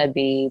would want to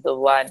be the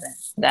one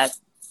that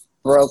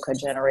broke a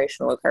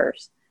generational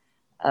curse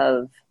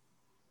of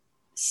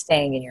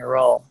staying in your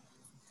role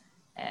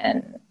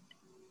and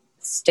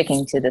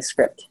sticking to the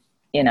script,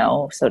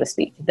 so to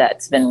speak,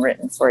 that's been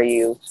written for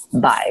you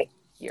by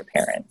your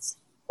parents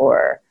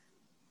or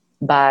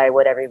by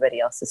what everybody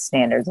else's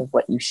standards of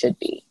what you should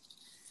be.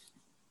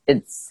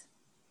 It's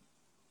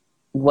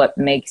what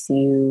makes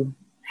you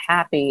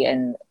happy.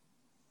 And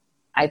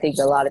I think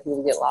a lot of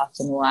people get lost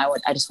in,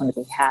 I just want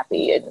to be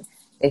happy. And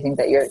they think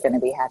that you're going to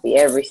be happy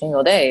every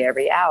single day,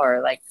 every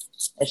hour. Like,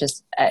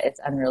 it's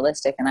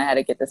unrealistic. And I had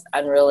to get this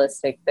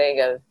unrealistic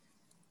thing of,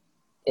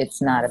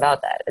 it's not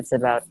about that. It's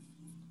about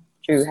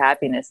true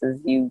happiness is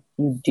you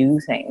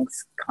do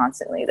things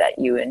constantly that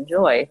you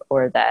enjoy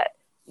or that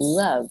you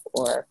love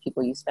or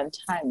people you spend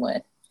time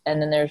with.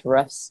 And then there's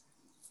rough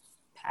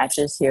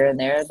patches here and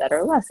there that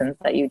are lessons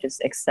that you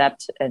just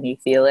accept and you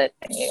feel it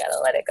and you got to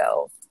let it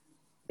go.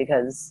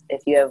 because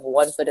if you have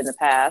one foot in the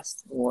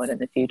past, one in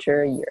the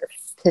future, you're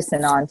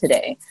pissing on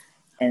today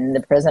in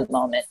the present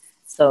moment.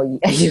 So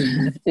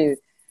I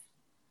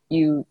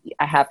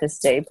have to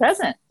stay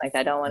present. Like,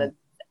 I don't want to,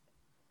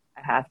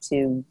 I have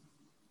to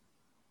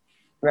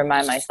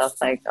remind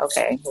myself, like,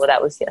 okay, well,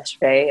 that was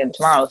yesterday and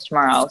tomorrow's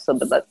tomorrow. So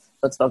but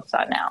let's focus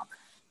on now.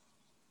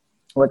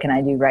 What can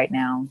I do right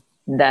now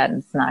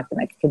that's not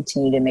going to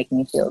continue to make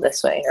me feel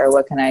this way? Or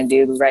what can I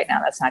do right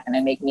now that's not going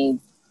to make me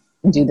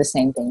do the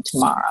same thing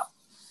tomorrow?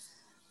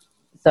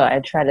 So I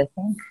try to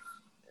think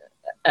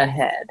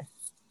ahead,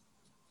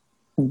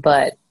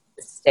 but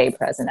stay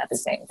present at the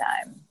same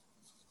time.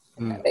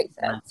 That makes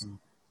sense.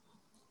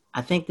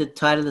 I think the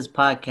title of this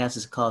podcast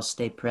is called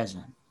Stay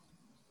Present.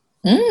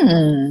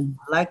 I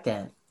like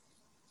that.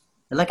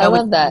 I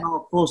love that.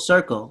 Full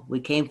circle. We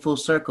came full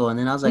circle, and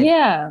then I was like,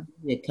 yeah,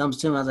 it comes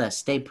to me. I was like,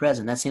 stay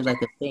present. That seems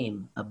like the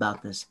theme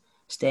about this,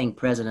 staying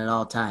present at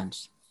all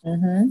times.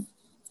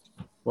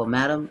 Well,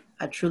 madam,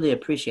 I truly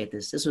appreciate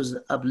this. This was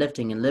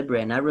uplifting and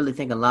liberating. I really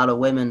think a lot of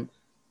women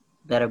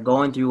that are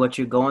going through what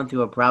you're going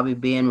through are probably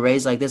being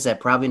raised like this, that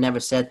probably never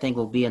said thing,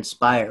 will be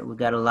inspired. We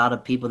got a lot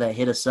of people that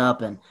hit us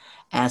up and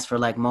ask for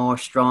like more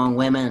strong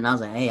women, and I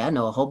was like, hey, I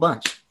know a whole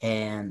bunch,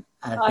 and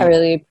I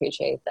really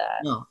appreciate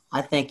that. No,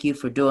 I thank you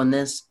for doing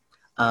this.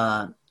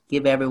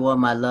 Give everyone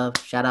my love.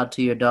 Shout out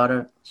to your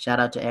daughter. Shout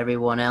out to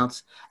everyone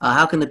else.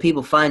 How can the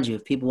people find you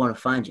if people want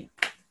to find you?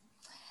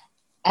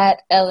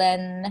 At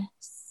Ellen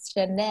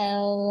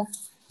Chanel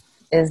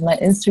is my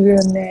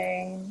Instagram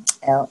name.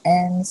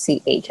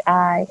 LNCHINEL.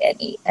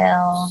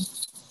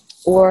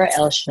 Or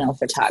L Chanel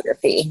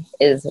Photography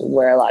is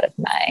where a lot of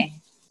my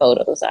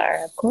photos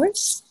are, of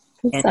course.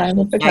 I'm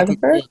a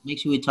photographer. Make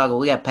sure we talk.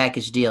 We got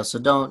package deals, so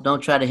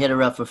don't try to hit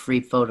her up for free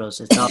photos.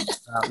 It's all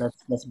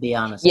let's be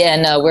honest. Yeah,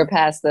 no, we're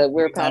past the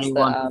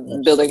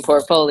building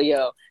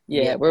portfolio.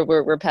 Yeah,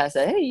 we're past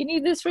that. Hey, you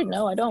need this for?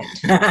 No, I don't.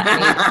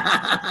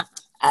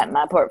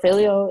 My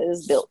portfolio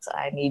is built.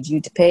 I need you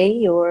to pay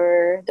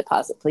your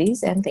deposit,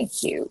 please, and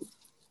thank you.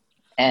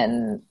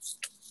 And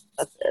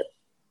that's it.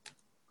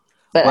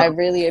 But I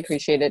really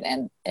appreciate it,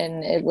 and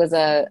it was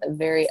a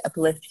very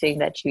uplifting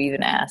that you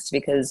even asked,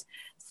 because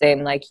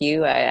same like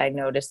you, I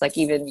noticed, like,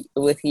 even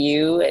with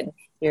you and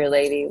your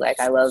lady, like,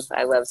 I love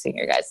seeing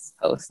your guys'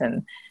 posts,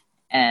 and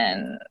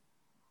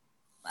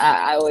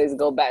I always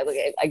go back. Look,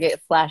 I get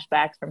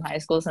flashbacks from high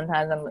school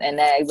sometimes, and then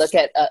I look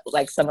at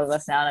like some of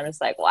us now, and I'm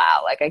just like,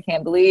 wow, like, I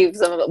can't believe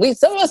some of us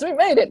we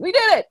made it, we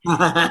did it,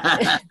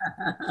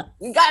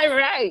 we got it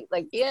right,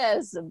 like,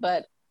 yes.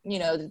 But you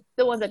know,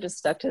 the ones that just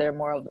stuck to their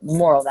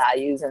moral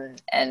values,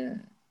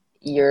 and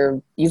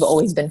you've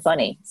always been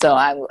funny. So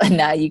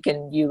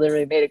you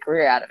literally made a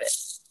career out of it.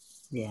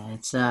 Yeah,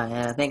 it's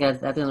I think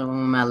when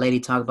my lady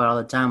talked about all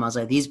the time, I was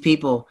like, these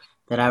people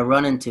that I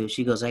run into,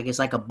 she goes, like, it's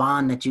like a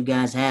bond that you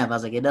guys have. I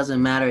was like, it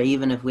doesn't matter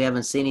even if we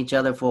haven't seen each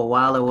other for a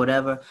while or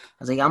whatever. I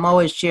was like, I'm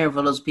always cheering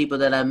for those people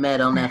that I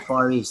met on that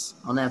Far East,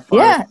 East,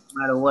 no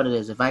matter what it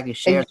is. If I can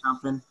share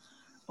something,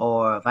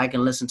 or if I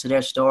can listen to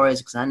their stories,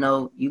 because I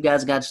know you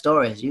guys got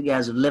stories. You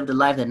guys have lived a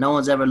life that no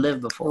one's ever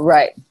lived before.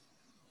 Right.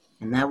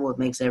 And that's what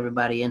makes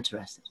everybody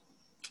interested.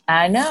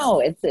 I know.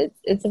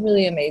 It's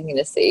really amazing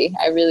to see.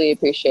 I really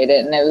appreciate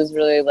it. And it was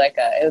really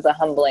it was a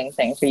humbling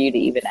thing for you to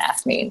even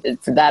ask me.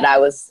 For that I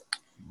was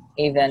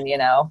even,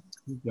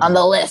 on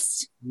the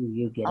list.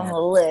 You get on the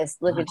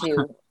list. Look at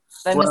you.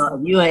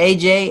 Well, you and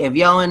AJ, if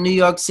y'all in New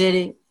York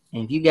City,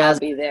 and if you guys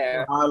be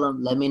there,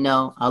 Harlem, let me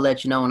know. I'll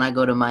let you know when I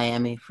go to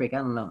Miami. I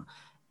don't know.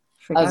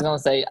 I was gonna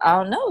say, I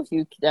don't know if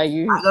you. I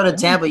go to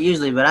Tampa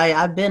usually, but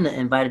I've been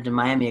invited to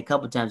Miami a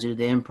couple times to do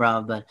the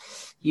improv, but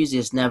usually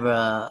it's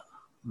never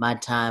my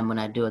time when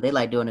I do it. They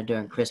like doing it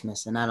during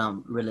Christmas, and I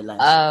don't really like.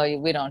 Oh,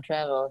 we don't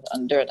travel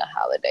during the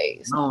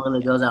holidays. No one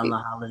really goes out on the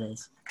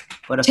holidays.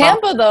 But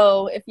Tampa,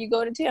 though, if you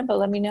go to Tampa,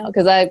 let me know,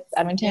 because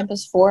I'm in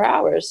Tampa's 4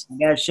 hours. I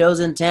got shows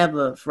in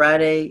Tampa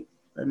Friday.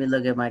 Let me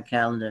look at my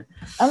calendar.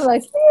 I'm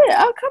like,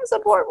 yeah, I'll come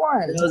support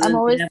one. Shows in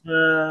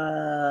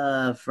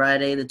Tampa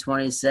Friday the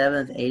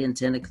 27th, 8 and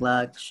 10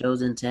 o'clock.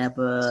 Shows in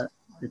Tampa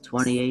the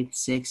 28th,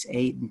 6,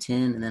 8, and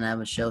 10. And then I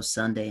have a show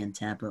Sunday in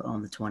Tampa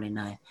on the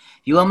 29th. If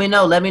you want me to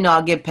know, let me know.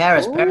 I'll get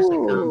Paris. Ooh. Paris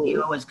will come. He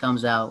always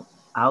comes out.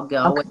 I'll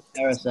wait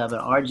Paris up.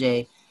 And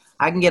RJ,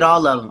 I can get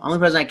all of them. Only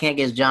person I can't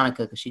get is Jonica,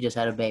 because she just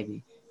had a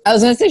baby. I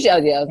was going to say she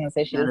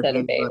just had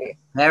a baby.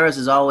 Paris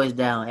is always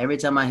down. Every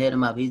time I hit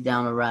him up, he's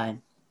down to ride.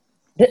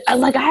 He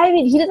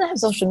doesn't have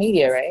social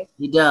media, right?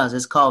 He does.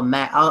 It's called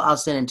Max. I'll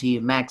send it to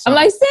you, Max. He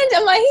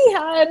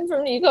hiding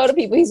from the Dakota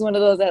people. He's one of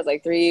those that has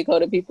like 3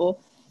 Dakota people.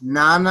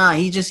 Nah.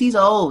 He's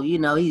old. He's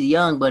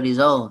young, but he's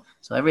old.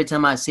 So every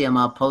time I see him,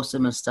 I'll post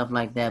him and stuff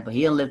like that. But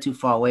he don't live too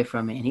far away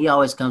from me, and he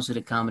always comes to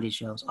the comedy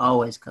shows.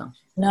 Always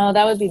comes. No,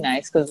 that would be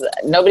nice, because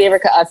nobody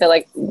ever. I feel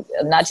like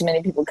not too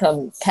many people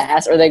come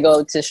past, or they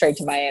go straight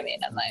to Miami,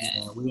 and I'm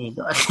like, we ain't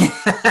going.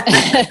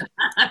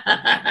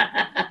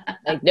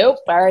 Like, nope,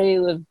 I already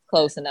live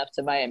close enough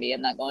to Miami.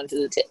 I'm not going to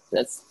the tip.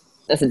 That's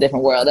a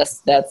different world.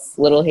 That's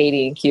little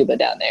Haiti and Cuba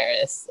down there.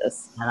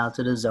 Shout out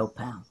to the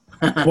Zopal.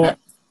 Yeah.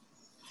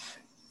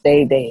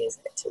 they is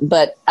it.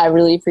 But I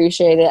really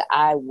appreciate it.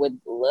 I would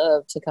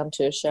love to come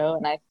to a show,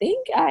 and I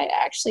think I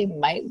actually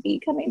might be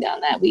coming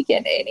down that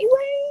weekend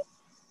anyway,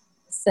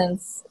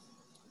 since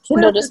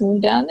Kendall just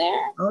moved down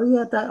there.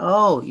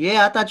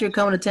 I thought you were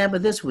coming to Tampa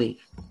this week.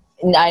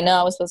 I know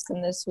I was supposed to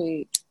come this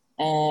week,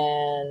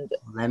 and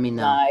let me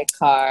know. My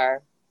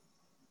car.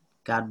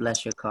 God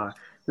bless your car.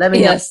 Let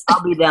me know.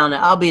 I'll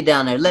be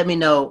down there. Let me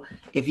know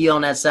if you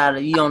on that side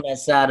of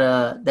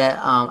that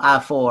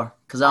I-4,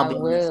 because I'll be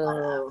on that side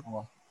of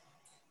I-4.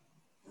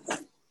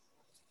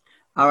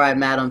 All right,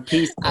 madam.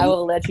 Peace. I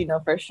will let you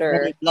know for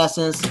sure. Many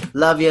blessings.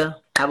 Love you.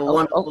 Have a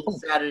wonderful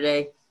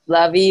Saturday.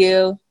 Love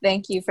you.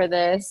 Thank you for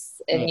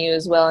this. And you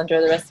as well. Enjoy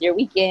the rest of your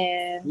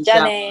weekend.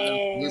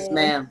 Jenny. Yes,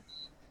 ma'am.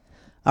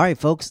 All right,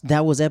 folks.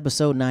 That was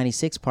episode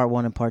 96, part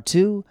 1 and part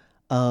 2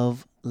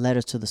 of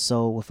Letters to the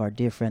Soul with our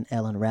dear friend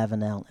Ellen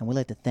Ravenel. And we'd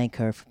like to thank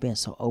her for being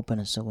so open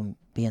and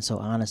being so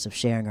honest of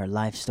sharing her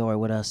life story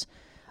with us.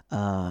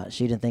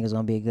 She didn't think it was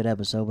going to be a good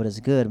episode, but it's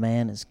good,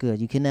 man. It's good.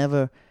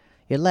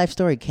 Your life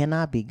story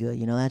cannot be good.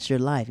 That's your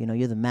life.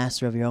 You're the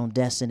master of your own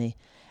destiny,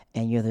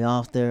 and you're the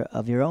author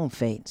of your own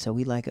fate. So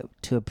we like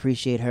to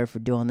appreciate her for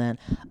doing that.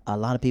 A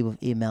lot of people have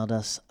emailed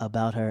us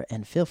about her,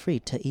 and feel free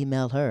to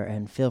email her,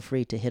 and feel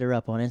free to hit her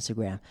up on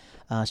Instagram.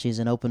 She's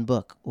an open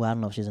book. Well, I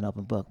don't know if she's an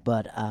open book,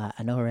 but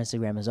I know her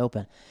Instagram is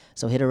open.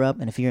 So hit her up,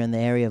 and if you're in the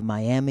area of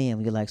Miami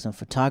and would like some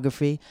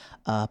photography,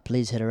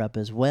 please hit her up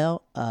as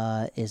well.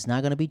 It's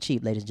not going to be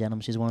cheap, ladies and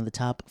gentlemen. She's one of the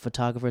top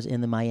photographers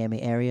in the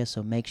Miami area,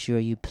 so make sure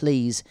you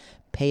please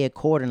pay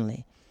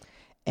accordingly.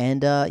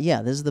 And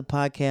this is the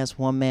podcast,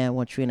 One Man,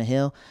 One Tree in a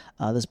Hill.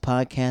 This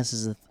podcast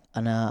is a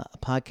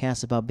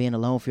podcast about being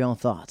alone with your own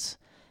thoughts.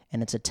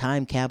 And it's a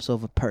time capsule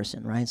of a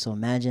person, right? So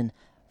imagine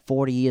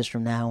 40 years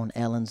from now when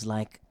Ellen's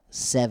like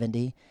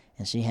 70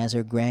 and she has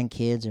her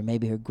grandkids or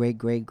maybe her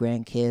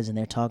great-great-grandkids, and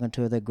they're talking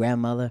to their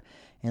grandmother.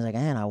 And it's like,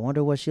 man, I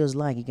wonder what she was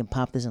like. You can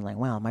pop this and like,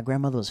 wow, my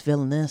grandmother was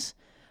feeling this.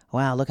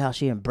 Wow, look how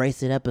she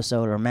embraced that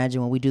episode. Or imagine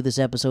when we do this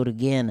episode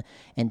again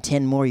in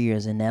 10 more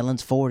years in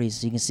Ellen's 40s,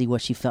 so you can see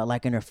what she felt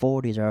like in her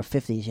 40s or her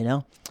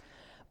 50s,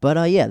 But,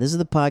 this is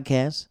the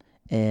podcast.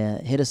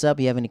 Hit us up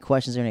if you have any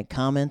questions or any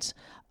comments.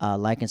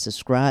 Like and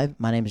subscribe.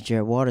 My name is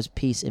Jared Waters.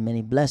 Peace and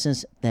many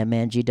blessings. That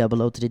man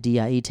G-O-O to the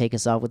D-I-E. Take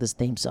us off with his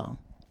theme song.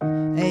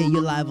 Hey,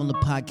 you're live on the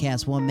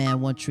podcast, One Man,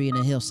 One Tree in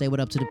a Hill. Say what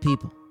up to the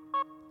people.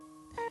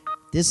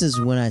 This is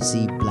when I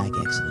see black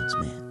excellence,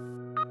 man.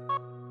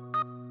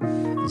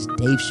 It's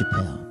Dave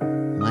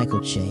Chappelle,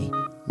 Michael Che,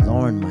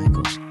 Lauren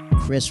Michaels,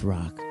 Chris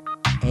Rock,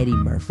 Eddie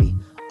Murphy,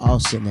 all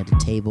sitting at the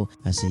table.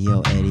 I said,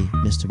 yo, Eddie,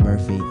 Mr.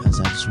 Murphy, I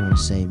just want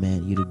to say,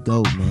 man, you the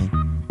GOAT, man.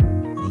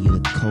 And you're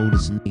the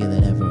coldest nigga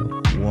that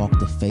ever walked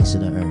the face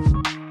of the earth.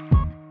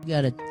 You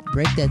gotta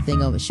break that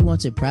thing over. She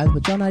wants it private,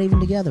 but y'all not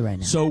even together right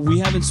now. So we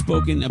haven't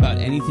spoken about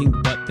anything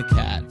but the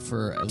cat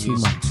for at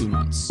least 2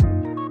 months.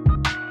 And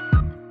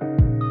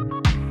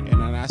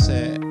I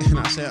said,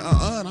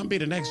 and I'm be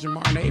the next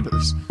Jamar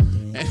Neighbors.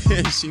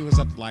 And she was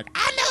up like,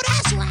 I know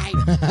that's right.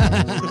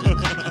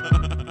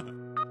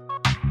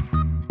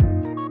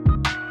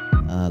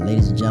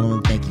 Ladies and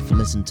gentlemen, thank you for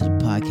listening to the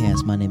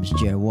podcast. My name is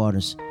Jared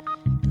Waters,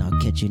 and I'll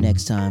catch you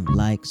next time.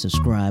 Like,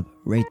 subscribe,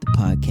 rate the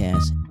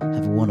podcast.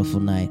 Have a wonderful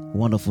night,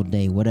 wonderful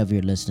day, whatever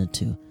you're listening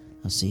to.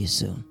 I'll see you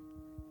soon.